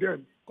ready for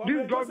them.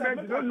 Comrade this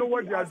government don't know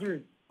what they are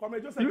doing.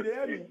 Comrade Joseph,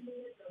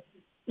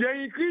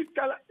 they increase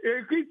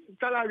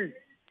salary.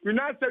 We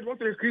now said we want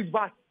to increase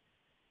VAT.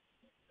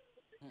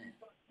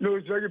 No,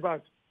 it's very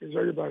bad. It's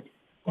very bad.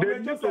 They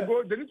need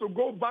to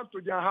go back to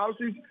their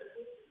houses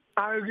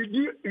and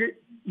reduce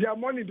their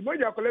money. The money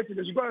they are collecting,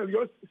 they should go and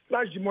just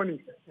slash the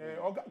money.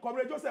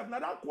 Comrade Joseph, now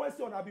that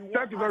question I be want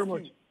Thank you very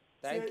much.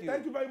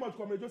 Thank you very much,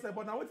 Comrade Joseph.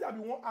 But now what I be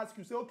want ask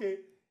you, say, okay,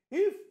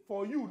 if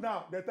for you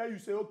now, they tell you,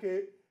 say,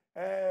 okay,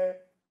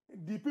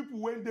 the people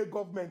when the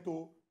government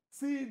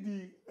see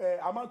the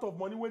amount of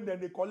money when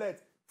they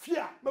collect,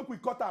 fear, make we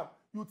cut them.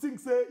 You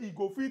think, say, he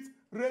go fit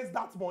raise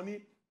that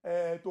money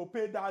to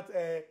pay that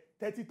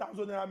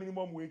 30,000 naira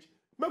minimum wage.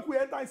 Make we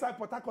enter inside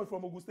Port Harcourt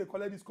from Ogun State,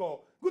 collect this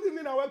call. Good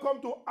evening and welcome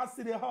to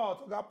E Dey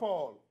Hot, Oga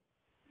Paul.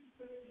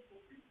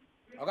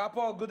 Oga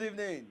Paul, good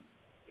evening.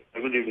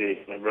 Good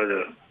evening, my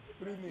brother.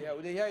 Good evening. Yeah,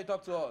 will they hear you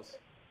talk to us?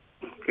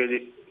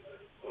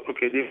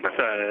 Okay, this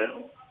matter,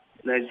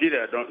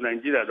 Nigeria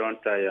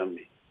don't tire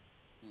me.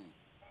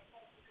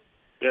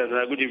 Yes,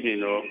 good evening,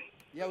 no.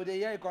 Yeah, will they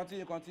hear you?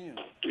 Continue.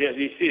 Yes,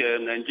 you see,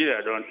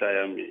 Nigeria don't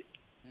tire me.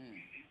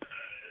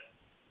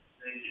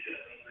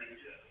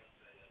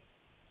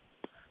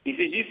 You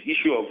see, this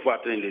issue of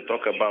VAT, when they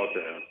talk about,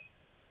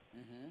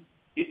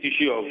 this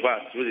issue of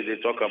VAT, what they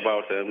talk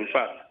about, in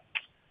fact,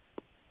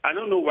 I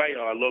don't know why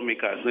our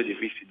lawmakers know the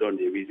fit sit on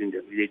the reason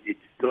they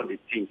don't they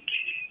think.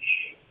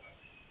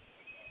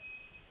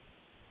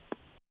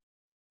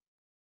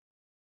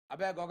 I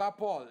beg, Oga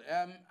Paul,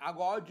 I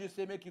go urge you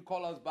say make you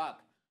call us back.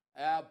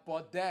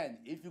 But then,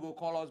 if you go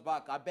call us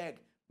back, I beg,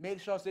 make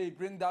sure say you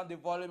bring down the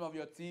volume of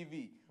your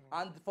TV.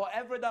 And for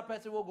every other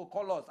person who go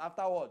call us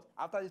afterwards,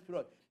 after this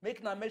period, make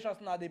sure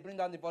now they bring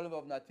down the volume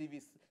of the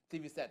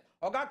TV set.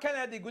 Oga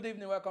Kennedy, good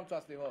evening, welcome to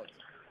As Dey Hot.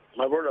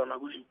 My brother,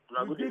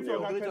 good evening.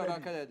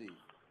 Oga Kennedy.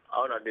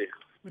 How are they?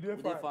 We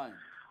doing fine.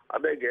 I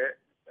beg,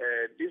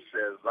 this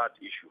VAT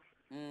issue.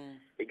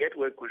 It get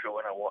one question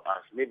when I want to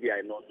ask. Maybe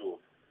I don't know.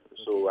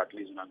 So at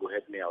least now go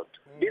help me out.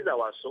 These are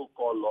our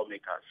so-called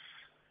lawmakers.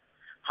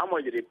 How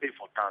much do they pay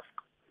for task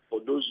for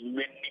those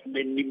many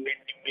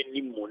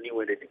money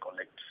where they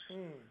collect?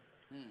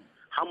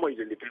 How much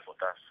do they pay for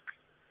task?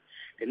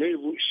 They don't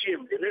even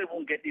shame. They don't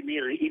even get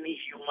any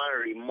human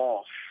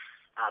remorse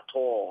at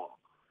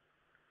all.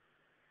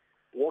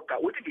 What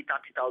did be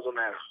 30,000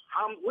 naira?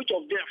 Which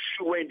of them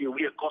shoe when they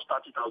wear cost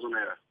 30,000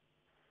 naira?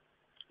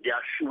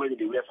 Their shoe when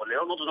they wear for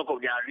them. Not to talk of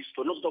their wrist,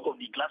 not to talk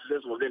of the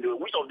glasses for them.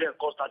 Which of them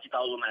cost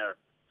 30,000 naira?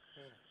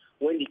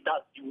 When the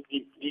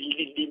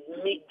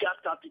mega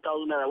 30,000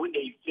 naira, when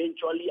they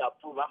eventually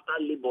approve after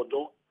Labour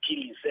don't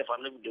kill himself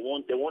and they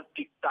want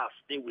take task,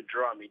 they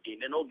withdraw them again.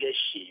 They don't get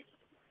shame.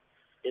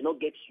 They don't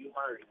get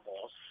human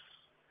remorse.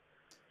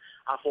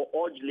 And for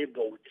urge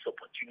Labour with this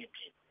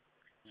opportunity,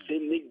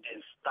 they make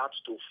them start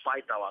to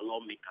fight our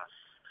lawmakers.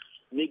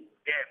 Make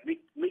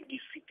the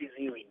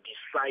citizenry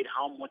decide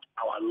how much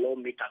our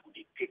lawmaker would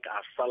take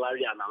as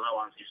salary and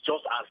allowances,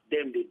 just as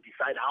them they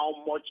decide how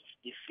much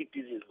the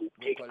citizens will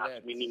take as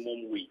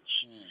minimum wage.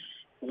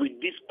 With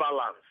this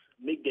balance,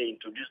 make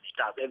them introduce the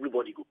tax,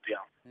 everybody will pay.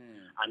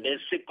 And then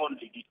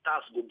secondly, the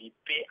tax will be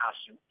pay as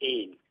you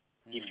earn.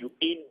 If you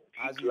earn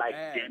big like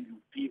them, you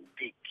pay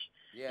big.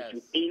 Yes.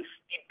 If you earn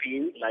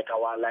steeping like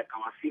our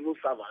civil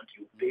servant,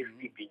 you pay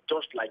steeping,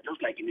 just like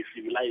in a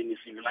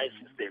civilized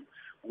system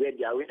where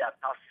their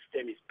tax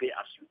system is pay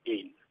as you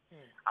earn.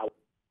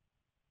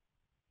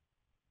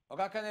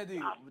 Okay, Kennedy,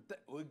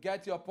 we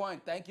get your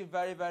point. Thank you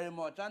very, very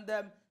much. And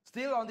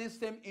still on this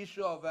same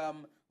issue of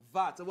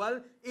VAT,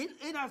 well,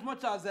 in as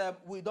much as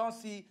we don't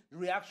see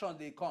reaction,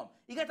 they come.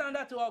 You get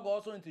another to go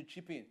also into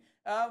chipping.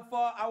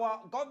 For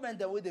our government,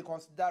 the way they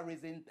consider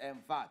raising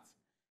VAT.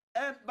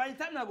 By the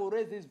time I go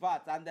raise this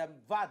VAT and the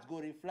VAT go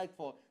reflect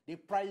for the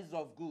prices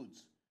of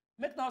goods,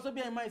 make now also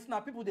be in mind, now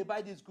people they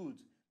buy these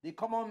goods, the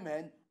common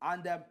men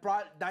and the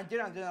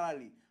Nigerians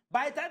generally.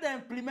 By the time they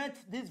implement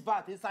this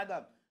VAT inside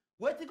them,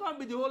 what it can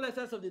be the whole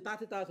essence of the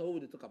 30,000 who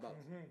we talk about.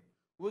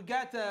 We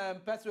get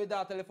person with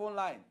our telephone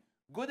line.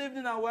 Good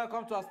evening and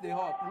welcome to As Dey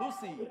Hot.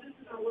 Lucy.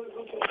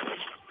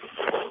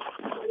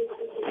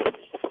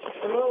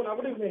 Hello,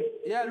 good evening.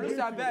 Yeah, Lucy,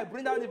 I beg,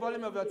 bring down the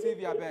volume of your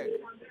TV, I beg.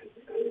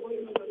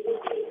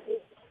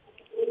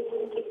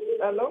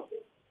 Hello?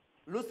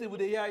 Lucy, would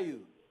they hear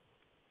you?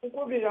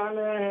 Chukudi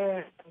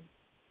and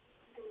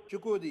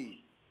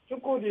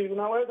Chukudi,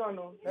 now well done.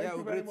 Thank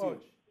you very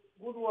much.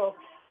 Good work.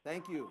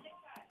 Thank you.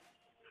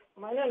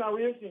 My name is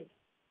Wilson.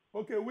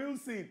 Okay,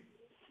 Wilson.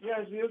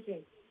 Yes,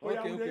 Wilson.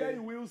 Okay. Hear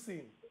you,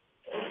 Wilson.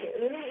 Okay.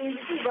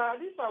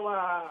 This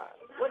our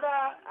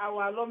whether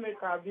our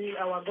lawmaker be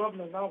our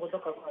government now we'll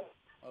talk about it.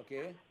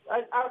 Okay.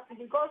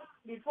 Because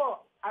before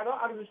I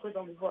don't ask this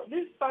question before.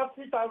 This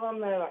 30,000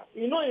 naira,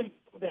 you know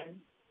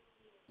them.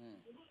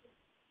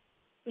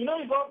 You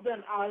know involve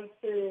them as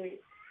a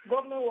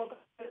government worker,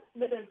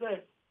 make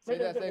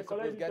them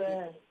collect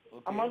this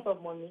amount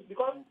of money.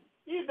 Because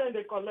if then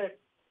they collect,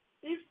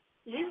 if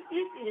you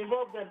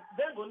involve them,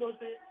 then go know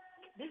say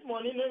this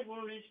money not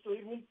even reach to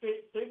even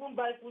pay, to even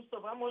buy food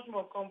stuff. How much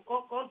more come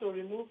to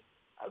remove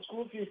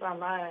school fees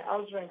and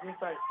house rent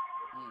inside?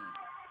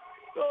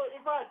 So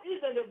in fact, if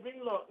then they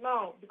bring law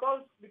now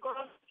because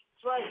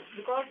strike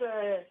because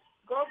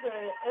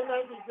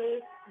NLC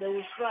says they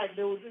will strike,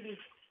 they will do this.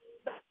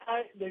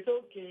 They say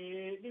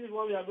okay, this is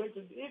what we are going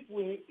to do. If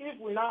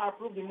we now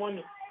approve the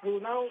money, we will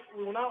now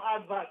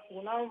add VAT. We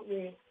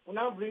will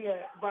now bring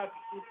VAT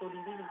to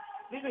the business.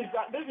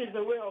 This is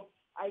the way of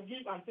I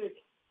give and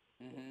take.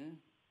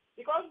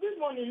 Because this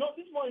money not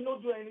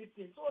do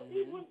anything. So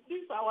even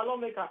this our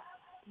lawmaker,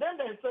 then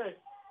they say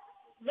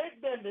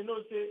make them they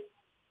know say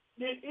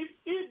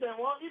if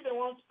they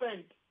want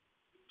spend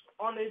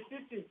on a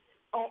city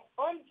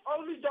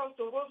only just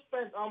to go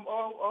spend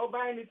or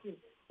buy anything,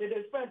 they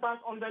spend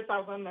past 100,000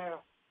 naira.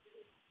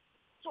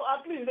 So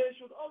at least they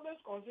should always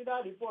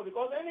consider the poor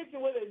because anything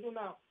what they do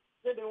now,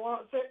 say they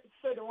want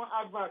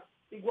add back,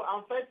 it will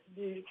affect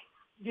the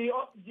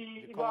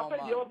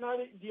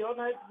ordinary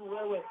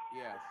people well.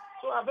 Yes.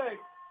 So I beg,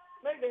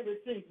 make them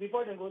think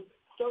before they go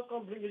just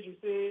come bring it to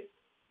say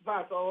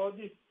VAT or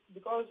this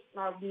because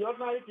now the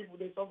ordinary people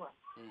they suffer.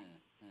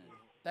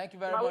 Thank you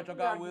very much,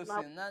 Oga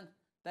Wilson. And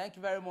thank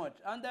you very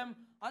much. And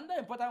another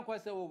important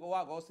question we'll go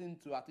also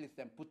to at least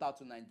put out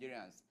to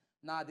Nigerians.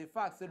 Now the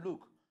fact say,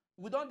 look,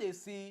 we don't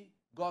see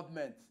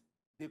government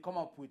they come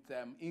up with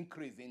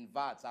increase in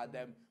VAT and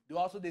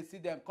they see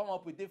them come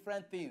up with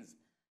different things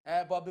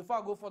But before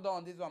I go further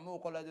on this one, we'll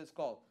call this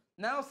call.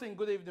 Nelson,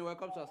 good evening.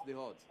 Welcome to As E Dey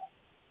Hot.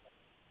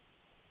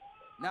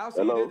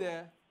 Nelson, hello. You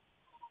there?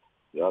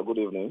 Yeah, good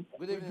evening.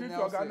 Good evening,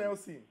 Nelson.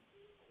 Nelson.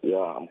 Yeah,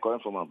 I'm calling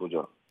from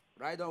Abuja.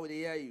 Right on, we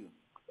hear you.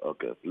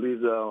 Okay,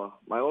 please,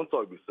 my own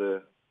talk be say,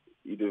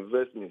 it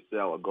invest me say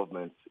our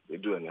government, they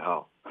do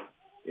anyhow.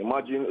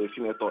 Imagine a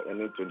senator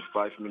earning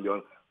 25,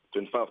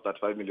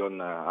 35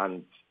 million,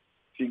 and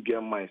he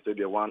get mine, say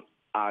they want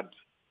add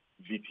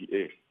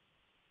VTA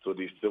to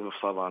the civil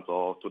servants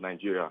or to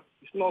Nigeria.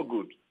 It's not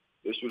good.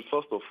 They should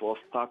first of all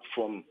start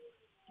from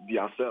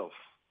themselves.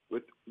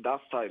 With that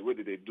side, what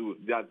do they do?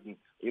 Their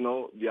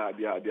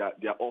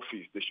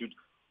office. They should,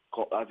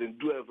 as in,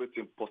 do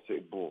everything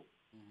possible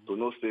to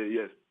not say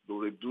yes. To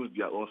reduce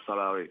their own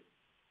salary,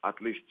 at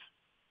least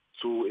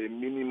to a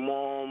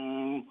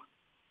minimum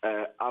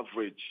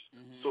average,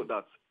 so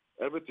that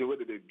everything what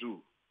they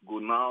do go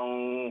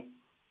now,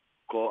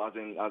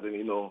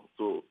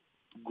 to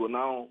go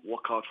now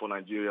work out for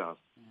Nigerians.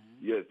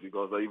 Yes,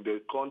 because if they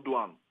can't do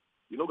them,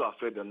 go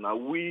affect them. Now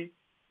we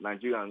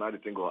Nigerians now the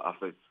thing go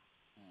affect.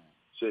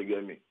 So you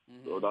get me?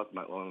 So that's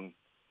my own.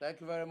 Thank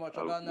you very much,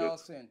 Oga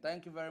Nelson.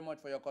 Thank you very much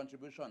for your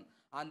contribution.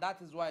 And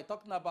that is why,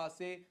 talking about,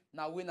 say,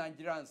 now we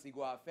Nigerians, it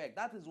go affect.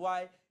 That is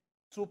why,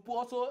 to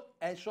also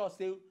ensure,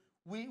 say,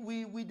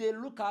 we they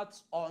look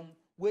at on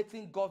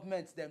waiting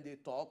governments, them they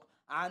talk,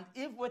 and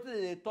if what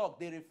they talk,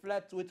 they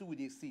reflect what we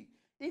they see.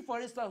 If,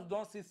 for instance, we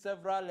don't see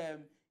several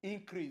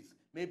increase,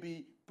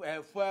 maybe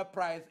fuel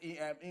price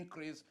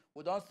increase,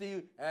 we don't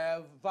see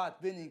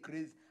VAT being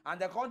increased,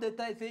 and they come they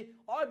tell you, say,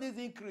 all these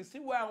increase, see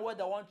where and where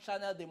they want to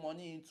channel the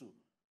money into.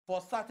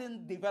 For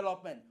certain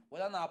development,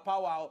 whether na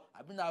power,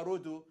 I mean na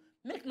road,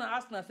 make na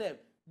ask yourself,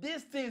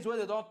 these things where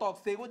they don't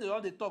talk, say, where they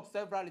don't talk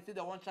severally, say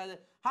they want channel,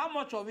 how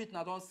much of it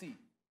na don't see?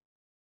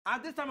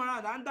 And this time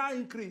around, under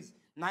increase,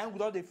 now we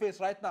don't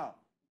face right now.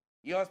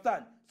 You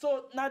understand?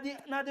 So now the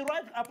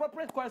right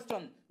appropriate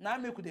question, now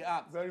make they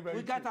ask. Very, very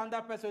we got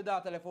another person with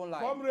our telephone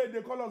line. Comrade,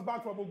 they call us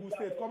back from Ogun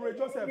State. Comrade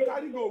Joseph,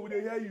 carry go, will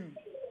they hear you?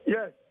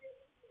 Yes.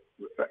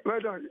 Well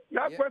done.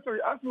 That question,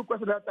 you asked me a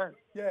question that time.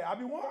 Yeah, I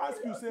mean, want to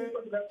ask you, say,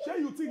 shall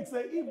you think,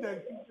 say,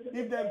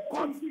 if them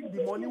cut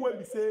the money when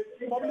we say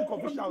public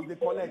officials they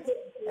collect,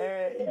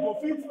 it go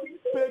fit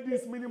pay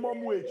this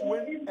minimum wage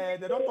when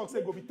they don't talk, say,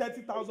 it go be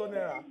 30,000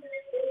 naira.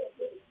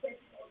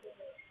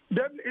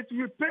 Then it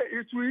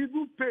will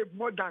even pay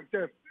more than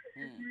them.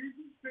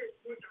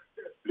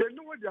 They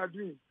know what they are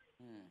doing.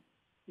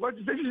 What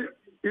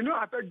you know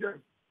affect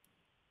them.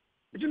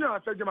 It did not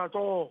affect them at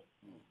all.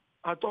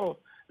 At all.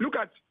 Look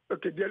at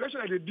the election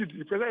that they did,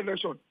 the presidential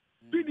election.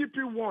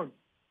 PDP won.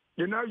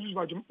 They now use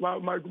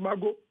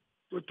Mago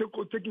to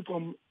take it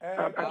from.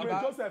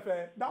 Joseph,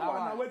 that one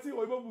now wetin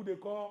Oyibo they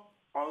call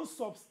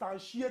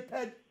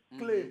unsubstantiated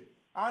claim.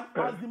 And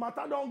as the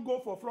matter don't go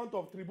for front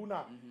of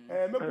tribunal,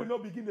 make we no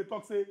begin to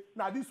talk say,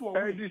 now this one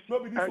win, no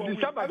be this one win.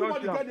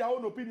 Everybody get their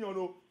own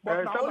opinion,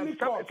 but now only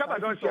court. I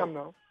don't see them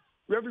now.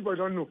 Everybody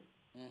don't know.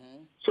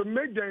 So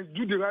make them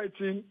do the right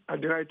thing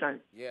at the right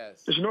time.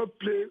 Yes. They should not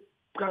play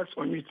cards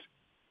on it.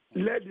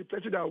 Let the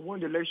president that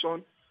won the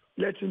election,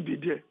 let him be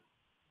there.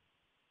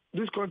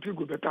 This country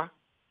go better.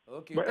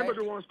 Okay. But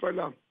everybody wants to spoil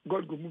them.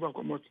 God go move and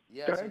come out.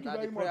 Yes, thank you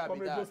very much,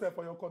 Comrade Joseph,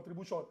 for your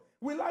contribution.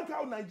 We like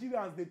how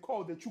Nigerians they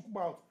call the chook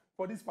mouth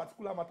for this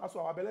particular matter, so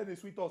our belly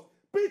is with us.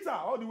 Peter,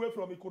 all the way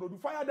from Ikorodu.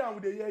 Fire down,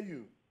 will they hear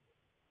you?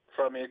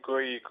 From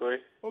Ikoyi.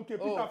 Okay,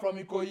 Peter from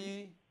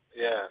Ikoyi.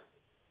 Yeah.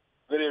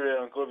 Good evening,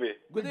 Uncle B.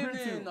 Good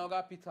evening,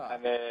 Oga Peter.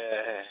 And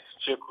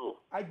Cheku.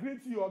 I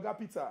greet you, Oga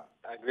Peter.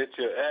 I greet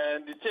you.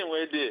 And the thing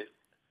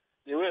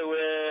the way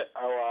where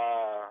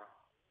our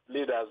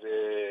leaders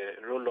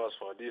rule us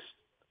for this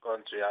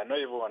country, I don't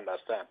even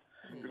understand.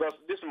 Because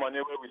this money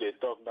where they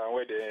talk now,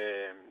 where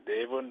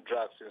they even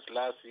drag since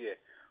last year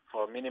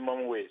for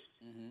minimum wage,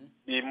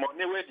 the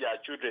money where their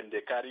children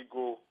they carry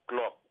go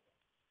club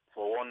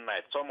for one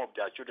night. Some of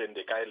their children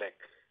they carry like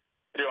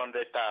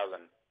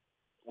 300,000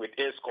 with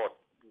escort.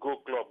 Go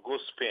club, go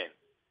Spain.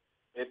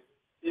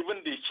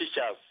 Even the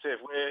teachers say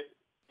where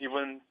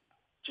even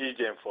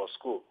children for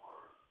school,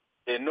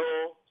 they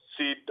know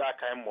see that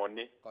kind of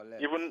money. Collect.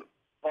 Even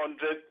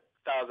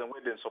 100,000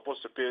 where they're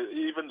supposed to pay,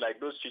 even like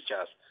those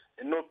teachers,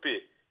 they no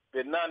pay.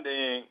 But now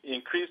they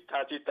increase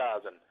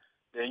 30,000.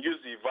 Then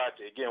use the VAT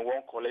again,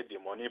 won't collect the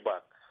money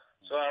back.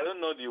 So I don't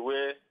know the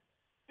way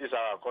this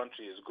our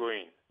country is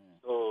going.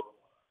 So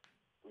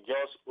we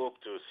just hope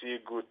to see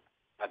good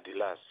at the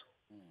last.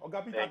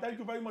 Oga Peter, thank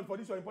you very much for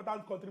this your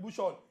important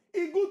contribution.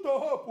 It's good to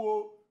hope,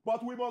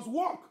 but we must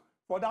work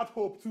for that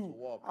hope too.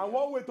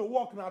 One way to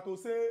work now to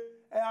say,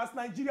 as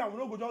Nigerians, we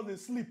don't go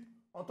just sleep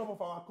on top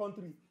of our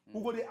country.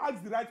 We go to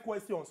ask the right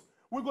questions.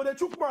 We go to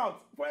chook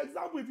mouth. For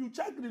example, if you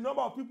check the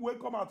number of people who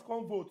come out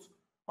come vote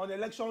on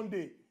election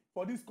day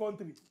for this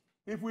country,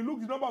 if we look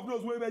the number of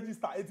those who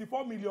register,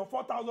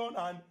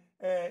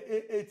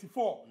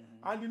 84,484,084,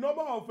 and the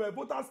number of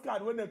voters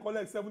card when they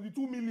collect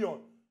 72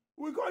 million.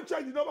 We can't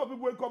check the number of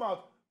people who come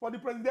out for the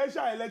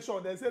presidential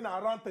election. They say now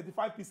around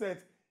 35%.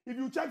 If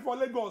you check for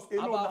Lagos,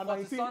 about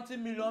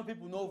 40-something million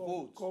people no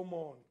vote. Come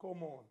on.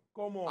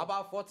 Come on.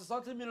 About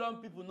 40-something million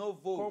people no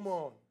vote. Come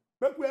on.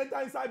 Make we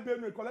enter inside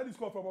Benue, collect this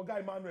call from Oga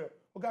Emmanuel.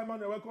 Oga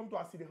Emmanuel, welcome to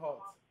E Dey Hot.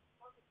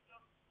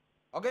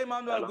 Okay,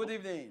 Emmanuel, Hello. good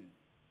evening.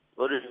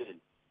 Good evening.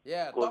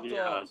 Yeah, talk to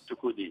us.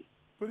 Chukudi.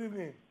 Good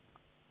evening.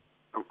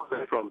 I'm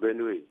calling from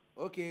Benue.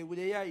 Okay, we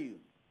hear you.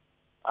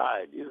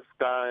 Hi, this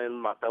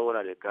kind matter when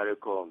I carry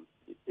come,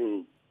 it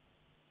thing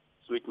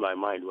sweet my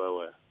mind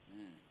well.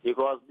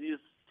 Because this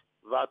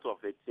VAT of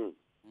 18,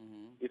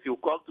 if you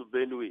come to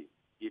Benue,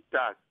 the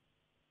tax,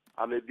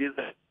 I'm a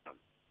business.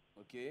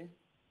 Okay.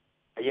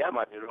 I am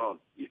at the run.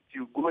 If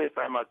you go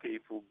inside market,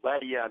 if you buy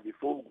here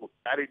before we go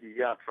carry the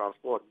year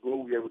transport, go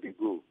where would they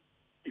go?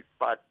 If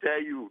I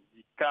tell you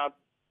the card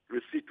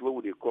receipt where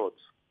would they cut,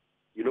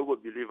 you don't go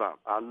believe them.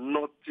 And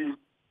nothing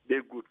they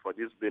good for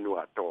this Benue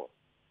at all.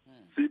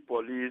 See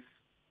police,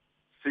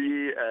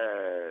 see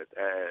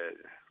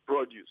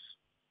produce,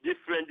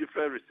 different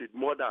receipt,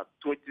 more than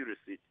 20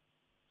 receipts.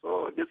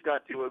 So this kind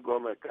of thing where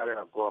government carry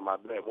and come, I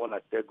beg, when I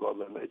tell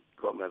government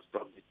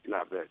stop this thing,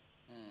 I beg.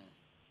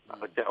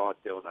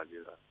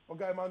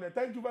 Okay, Emmanuel,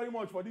 thank you very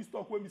much for this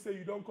talk. When we say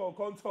you don't call,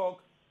 come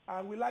talk.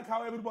 And we like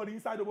how everybody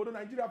inside the border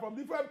Nigeria from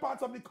different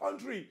parts of the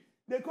country,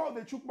 they call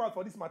the chook mouth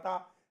for this matter.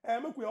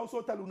 Make we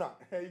also tell Una,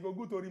 you go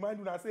good to remind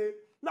Una, say,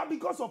 not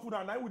because of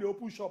Una, now we dey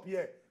open shop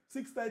here,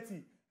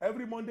 6:30,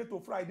 every Monday to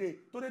Friday.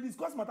 So they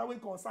discuss matter when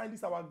concern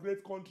this our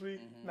great country,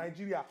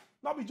 Nigeria.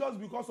 Not be just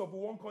because of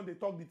one con they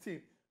talk the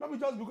thing. Not be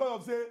just because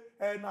of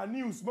say, na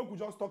news, make we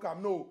just talk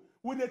am. No.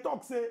 When they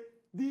talk, say,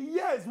 the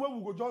years when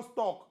we go just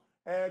talk,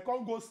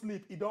 can't go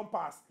sleep, it don't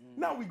pass.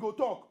 Now we go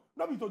talk.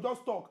 Not be to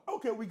just talk.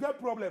 Okay, we get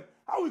problem.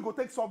 How we go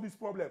take solve this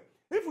problem?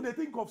 If we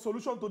think of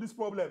solution to this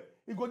problem,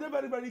 it go dey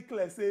very, very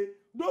clear. Say,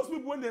 those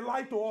people when they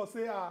lie to us,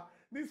 say,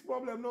 this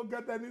problem no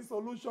get any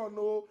solution,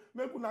 no,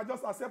 make una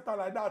just accept it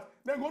like that.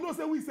 Then go no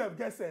say we self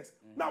get sense.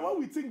 Now when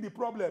we think the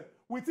problem,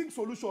 we think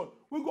solution,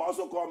 we go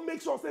also come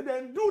make sure say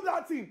then do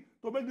that thing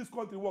to make this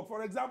country work.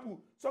 For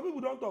example, some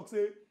people don't talk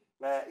say,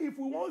 if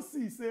we want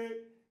see say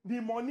the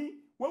money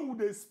when would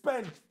they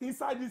spend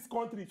inside this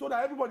country so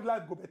that everybody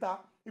life go better.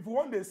 If we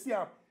want to see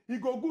them, it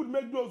go good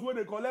make those when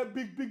they collect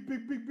big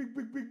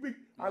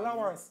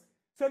allowance.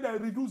 Say they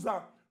reduce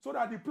them so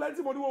that the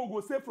plenty money we will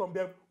go save from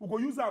them, we go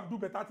use them do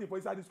better thing for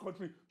inside this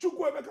country.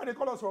 Chukwuemeka, they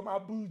call us from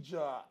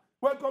Abuja.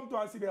 Welcome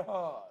to E Dey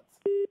Hot.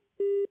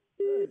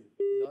 Hey.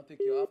 You don't take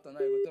your after now,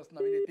 you go just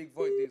now really take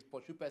voice, this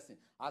pursue person.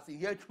 As he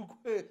hear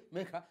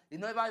Chukwuemeka, he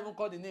never even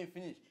call the name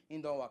finish.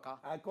 In don't waka.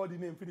 I call the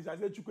name finish. I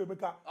said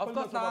Chukwuemeka. Of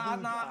course,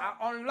 now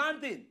on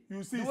landing.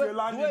 You see, it's a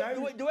landing.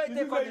 The way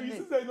they call the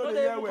name. No,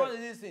 they even call the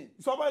name.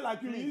 Somebody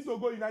like you need to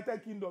go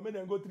United Kingdom, make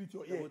them go treat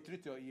your ear. They will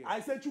treat your ear. I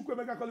said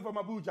Chukwuemeka calling from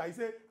Abuja. He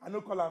said, I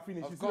no call and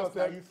finish. Of course,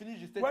 you finish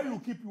the statement.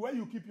 Where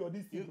you keep your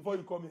this thing before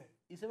you come here?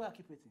 He said, where I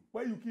keep waiting?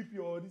 Where you keep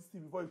your this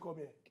thing before you come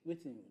here?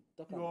 Waiting.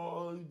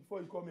 Before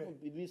you come here. No,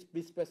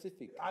 be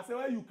specific. I said,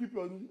 where you keep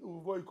your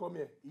before you come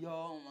here?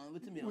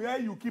 Waiting. Where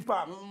you keep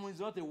them? It's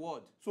not a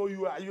word. So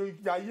you are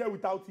here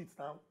without it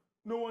now.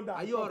 No wonder.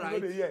 Are you all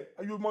right?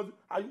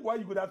 Why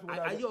you go that way?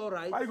 Are you all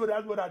right? Why you go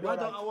that way?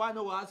 Why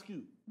don't I ask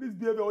you? This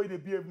behavior, way they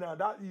behave now,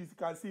 that is, you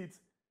can see it.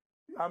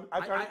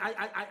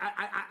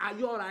 Are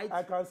you all right?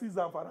 I can see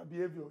Zamfara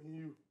behavior in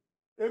you.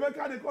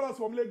 Emeka, they call us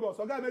from Lagos.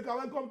 Okay, Emeka,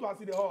 welcome to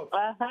E Dey Hot.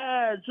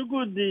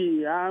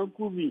 Chukudi and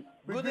Kubi.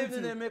 Good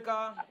evening,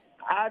 Emeka.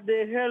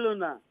 Ade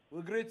Helena.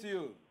 We greet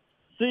you.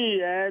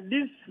 See,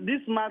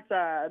 this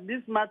matter,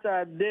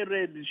 they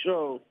read the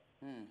show.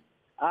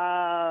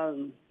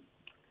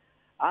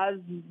 As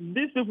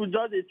these people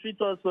just they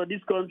treat us for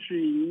this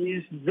country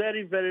is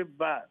very, very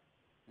bad.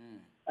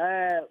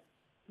 That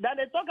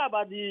they talk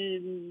about the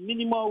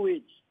minimum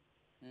wage.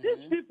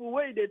 These people,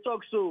 where they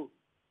talk so,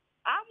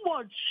 how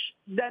much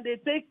that they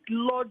take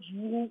lodge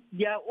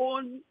their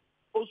own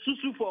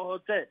osusu for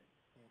hotel?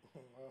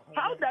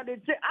 How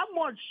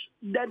much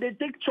that they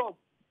take chop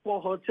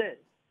for hotel?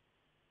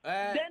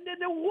 Then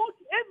they work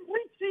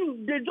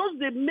everything. They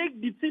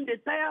make the thing the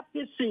entire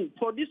person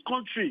for this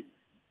country.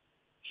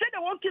 Say they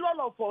won't kill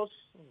all of us.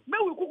 May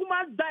we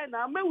kukuma die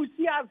now. May we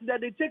see us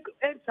that they take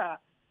enter.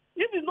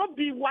 If it not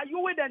be why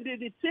you wait and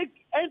they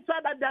take enter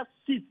that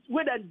seat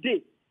where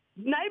they.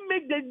 Now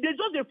they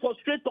just they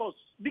frustrate us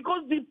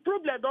because the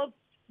problem don't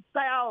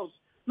tire us.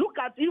 Look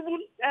at even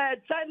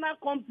China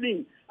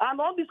company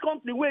and all these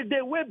companies where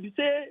they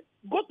say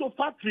go to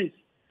factories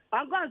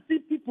and go and see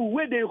people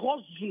where they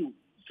hustle.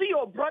 See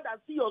your brother,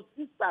 see your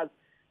sisters,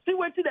 see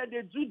what that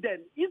they do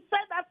then.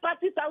 Inside that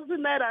 30,000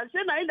 naira,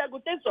 say now they go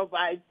take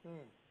survive.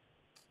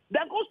 They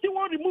go still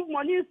want to remove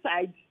money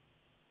inside.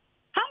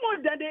 How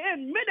much that they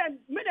earn? May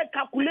they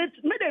calculate,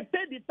 may they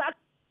pay the tax.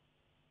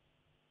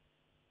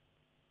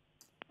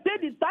 Pay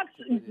the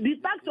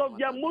tax of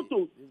their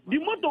motor. The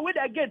motor where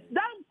they get,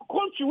 that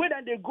country where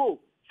they go.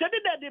 Say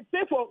that they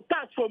pay for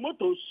tax for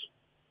motors.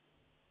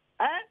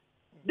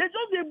 They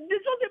just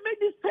make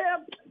this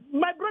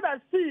my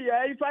brother see.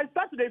 If I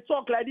start to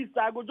talk like this,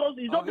 I go just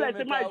like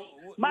say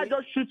might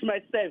just shoot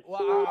myself.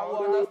 Well,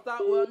 I understand.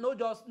 Well,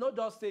 no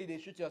just say they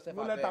shoot yourself.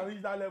 Don't let her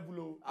reach that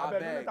level. I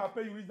beg. Don't let her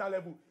pay you reach that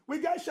level. We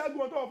get Shegun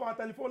on top of our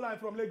telephone line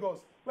from Lagos.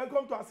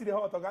 Welcome to E Dey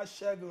Hot, Oga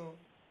Shegun.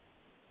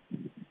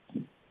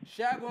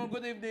 Shegun,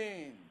 good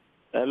evening.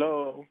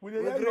 Hello. We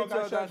hear you,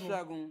 Oga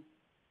Shegun.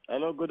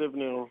 Hello, good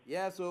evening.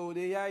 Yes, so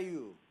they hear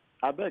you.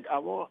 I beg, I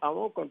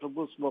won't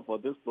contribute small for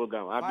this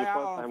program. I'm the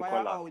first time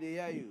caller. They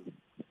hear you.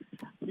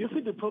 You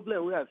see the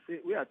problem we are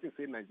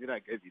saying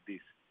Nigeria get with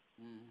this.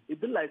 It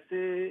be like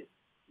say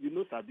you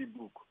know study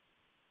book,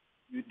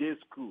 you dey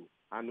school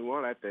and you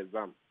want write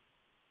exam.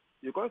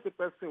 You can't say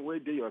person where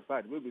dey your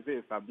side, maybe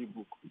say study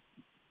book.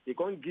 He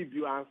can't give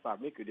you answer,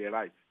 make you the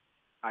right.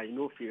 I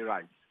know feel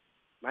right.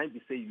 Now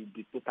be say you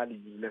be totally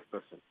useless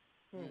person.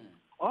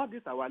 All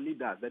these our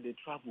leaders that they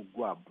travel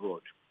go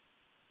abroad.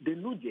 They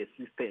know their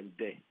system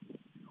there.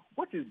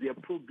 What is their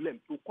problem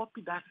to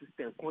copy that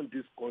system on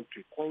this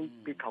country, come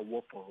take a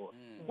work for us?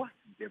 What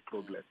is their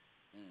problem?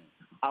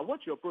 I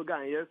watched your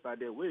program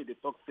yesterday where they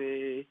talk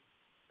say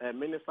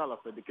Minister of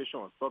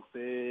Education talk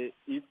say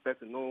if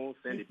person no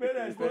send the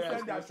parents go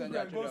send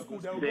their children go school,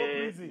 they will go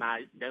prison.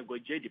 Then go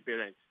jail the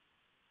parents.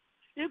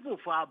 Even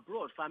for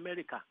abroad, for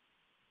America,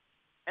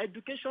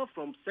 education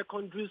from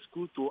secondary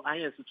school to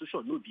higher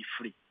institution no be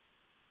free.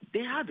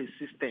 They have a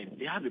system,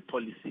 they have a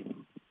policy.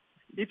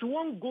 If you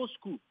want to go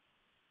school,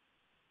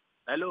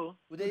 hello?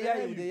 They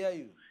hear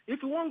you.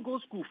 If you want to go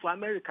school for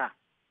America,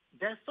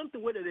 there's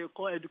something where they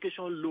call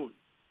education loan.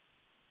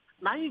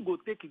 Now you go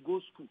take it, go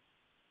school.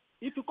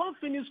 If you can't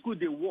finish school,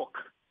 they work.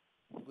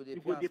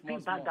 You go pay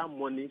back that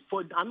money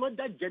for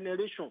another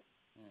generation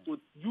to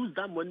use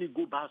that money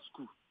go back to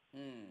school.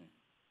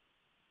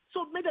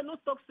 So make them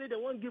not talk say they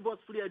won't give us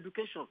free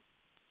education.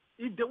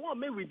 If they want,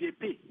 maybe they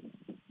pay.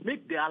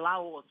 Make they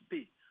allow us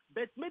pay.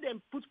 But make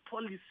them put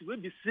policy where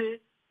they say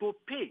to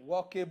pay.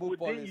 Workable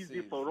policies,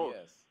 easy for us.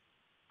 Yes.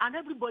 And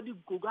everybody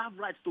go have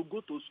rights to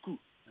go to school.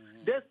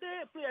 They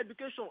say free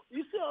education.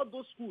 You see all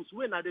those schools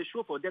when they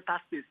show for data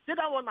space. Say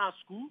that one are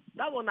school,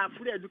 that one are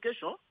free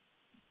education.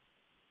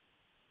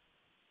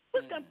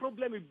 What kind of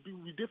problem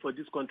we do for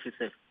this country,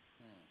 sir?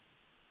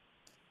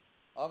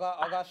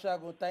 Oga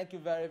Shegun, thank you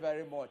very,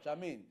 very much. I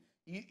mean,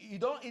 you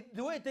don't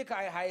the way you take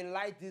I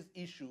highlight this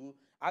issue.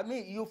 I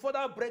mean, you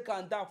further break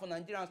and down for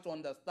Nigerians to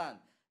understand.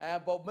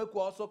 But make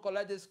we also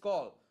collect this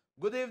call.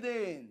 Good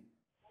evening.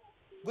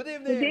 Good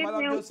evening,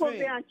 Madam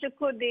Josephine.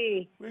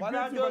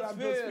 Madam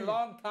Josephine,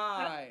 long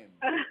time.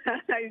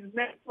 It's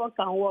network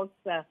and work,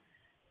 sir.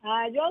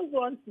 I just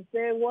want to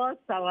say what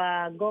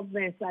our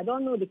government, I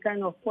don't know the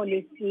kind of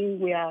policy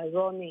we are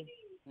running.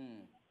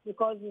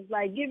 Because it's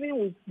like giving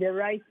with the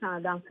right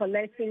hand and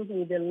collecting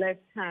with the left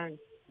hand.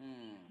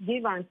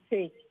 Give and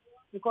take.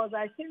 Because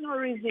I see no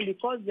reason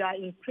because they are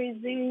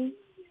increasing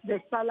the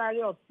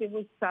salary of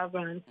civil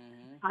servants.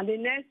 And the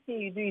next thing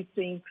you do is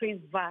to increase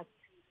VAT.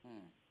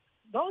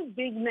 Those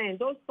big men,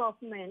 those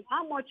soft men,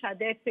 how much are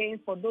they paying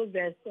for those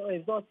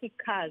exotic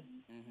cars?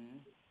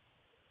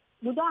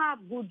 We don't have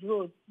good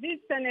roads. These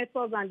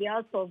senators and the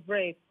House of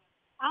Reps,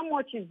 how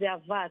much is their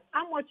VAT?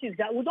 How much is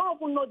that? We don't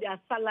even know their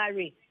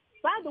salary.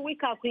 So how do we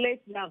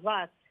calculate their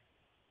VAT?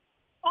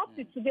 Up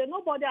to today,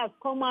 nobody has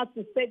come out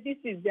to say this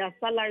is their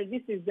salary,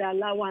 this is their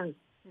allowance.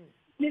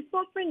 The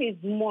suffering is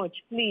much,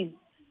 please.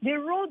 The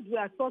roads we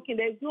are talking,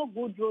 there is no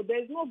good road,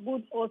 there is no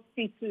good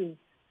hospitals.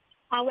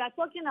 And we are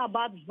talking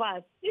about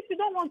VAT. If you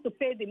don't want to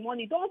pay the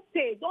money, don't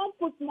pay. Don't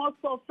put more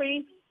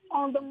suffering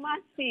on the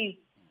masses.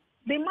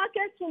 The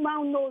market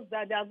woman knows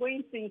that they are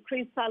going to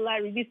increase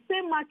salary. The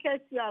same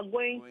market you are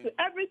going to,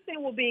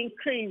 everything will be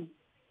increased.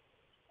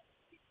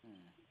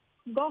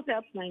 God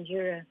help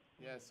Nigeria.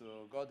 Yes, so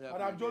God help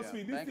Nigeria. And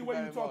Josephine, this thing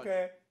when you talk,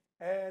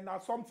 now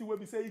something where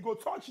we say, you go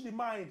touch the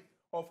mind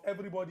of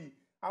everybody.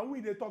 And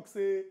we they talk,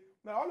 say,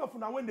 now all of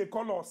now when they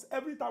call us,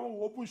 every time we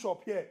open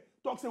shop here,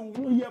 talk say we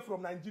will hear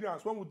from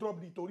Nigerians when we drop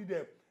the story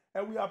them.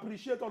 And we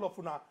appreciate all of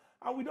you now.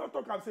 And we don't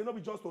talk and say, no,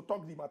 be just to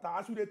talk the matter.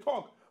 As we they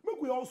talk,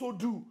 make we also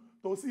do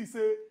to see,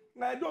 say,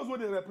 now those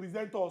when they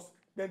represent us,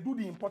 then do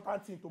the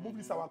important thing to move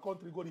this our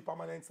country, go the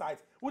permanent site.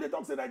 When they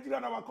talk say Nigeria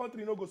and our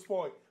country no go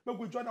spoil, make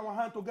we join our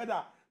hand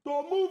together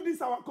to move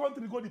this our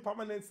country, go the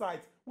permanent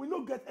site. We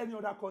don't get any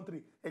other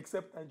country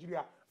except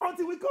Nigeria.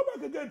 Until we come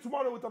back again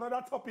tomorrow with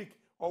another topic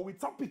or with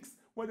topics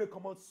when they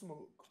come out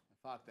smoke.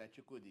 In fact,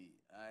 Chukudi,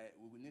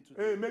 we will need to.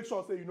 Hey, make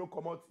sure say you know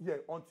come out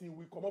here until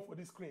we come up for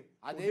this screen.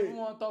 And they even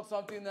want to talk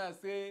something else.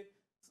 Say,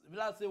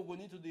 let's say we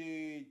need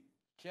to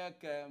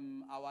check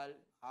our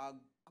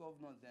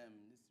governors them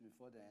this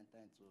before they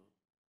enter into.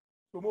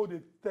 So more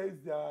they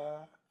test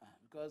their.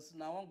 Because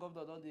now one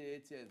governor don't the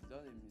 8 years,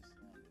 don't miss.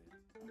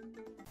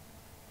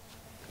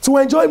 To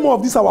enjoy more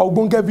of these our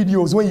Ogbonge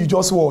videos when you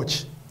just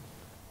watch,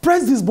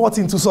 press this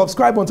button to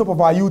subscribe on top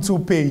of our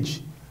YouTube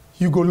page.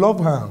 You go love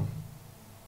her.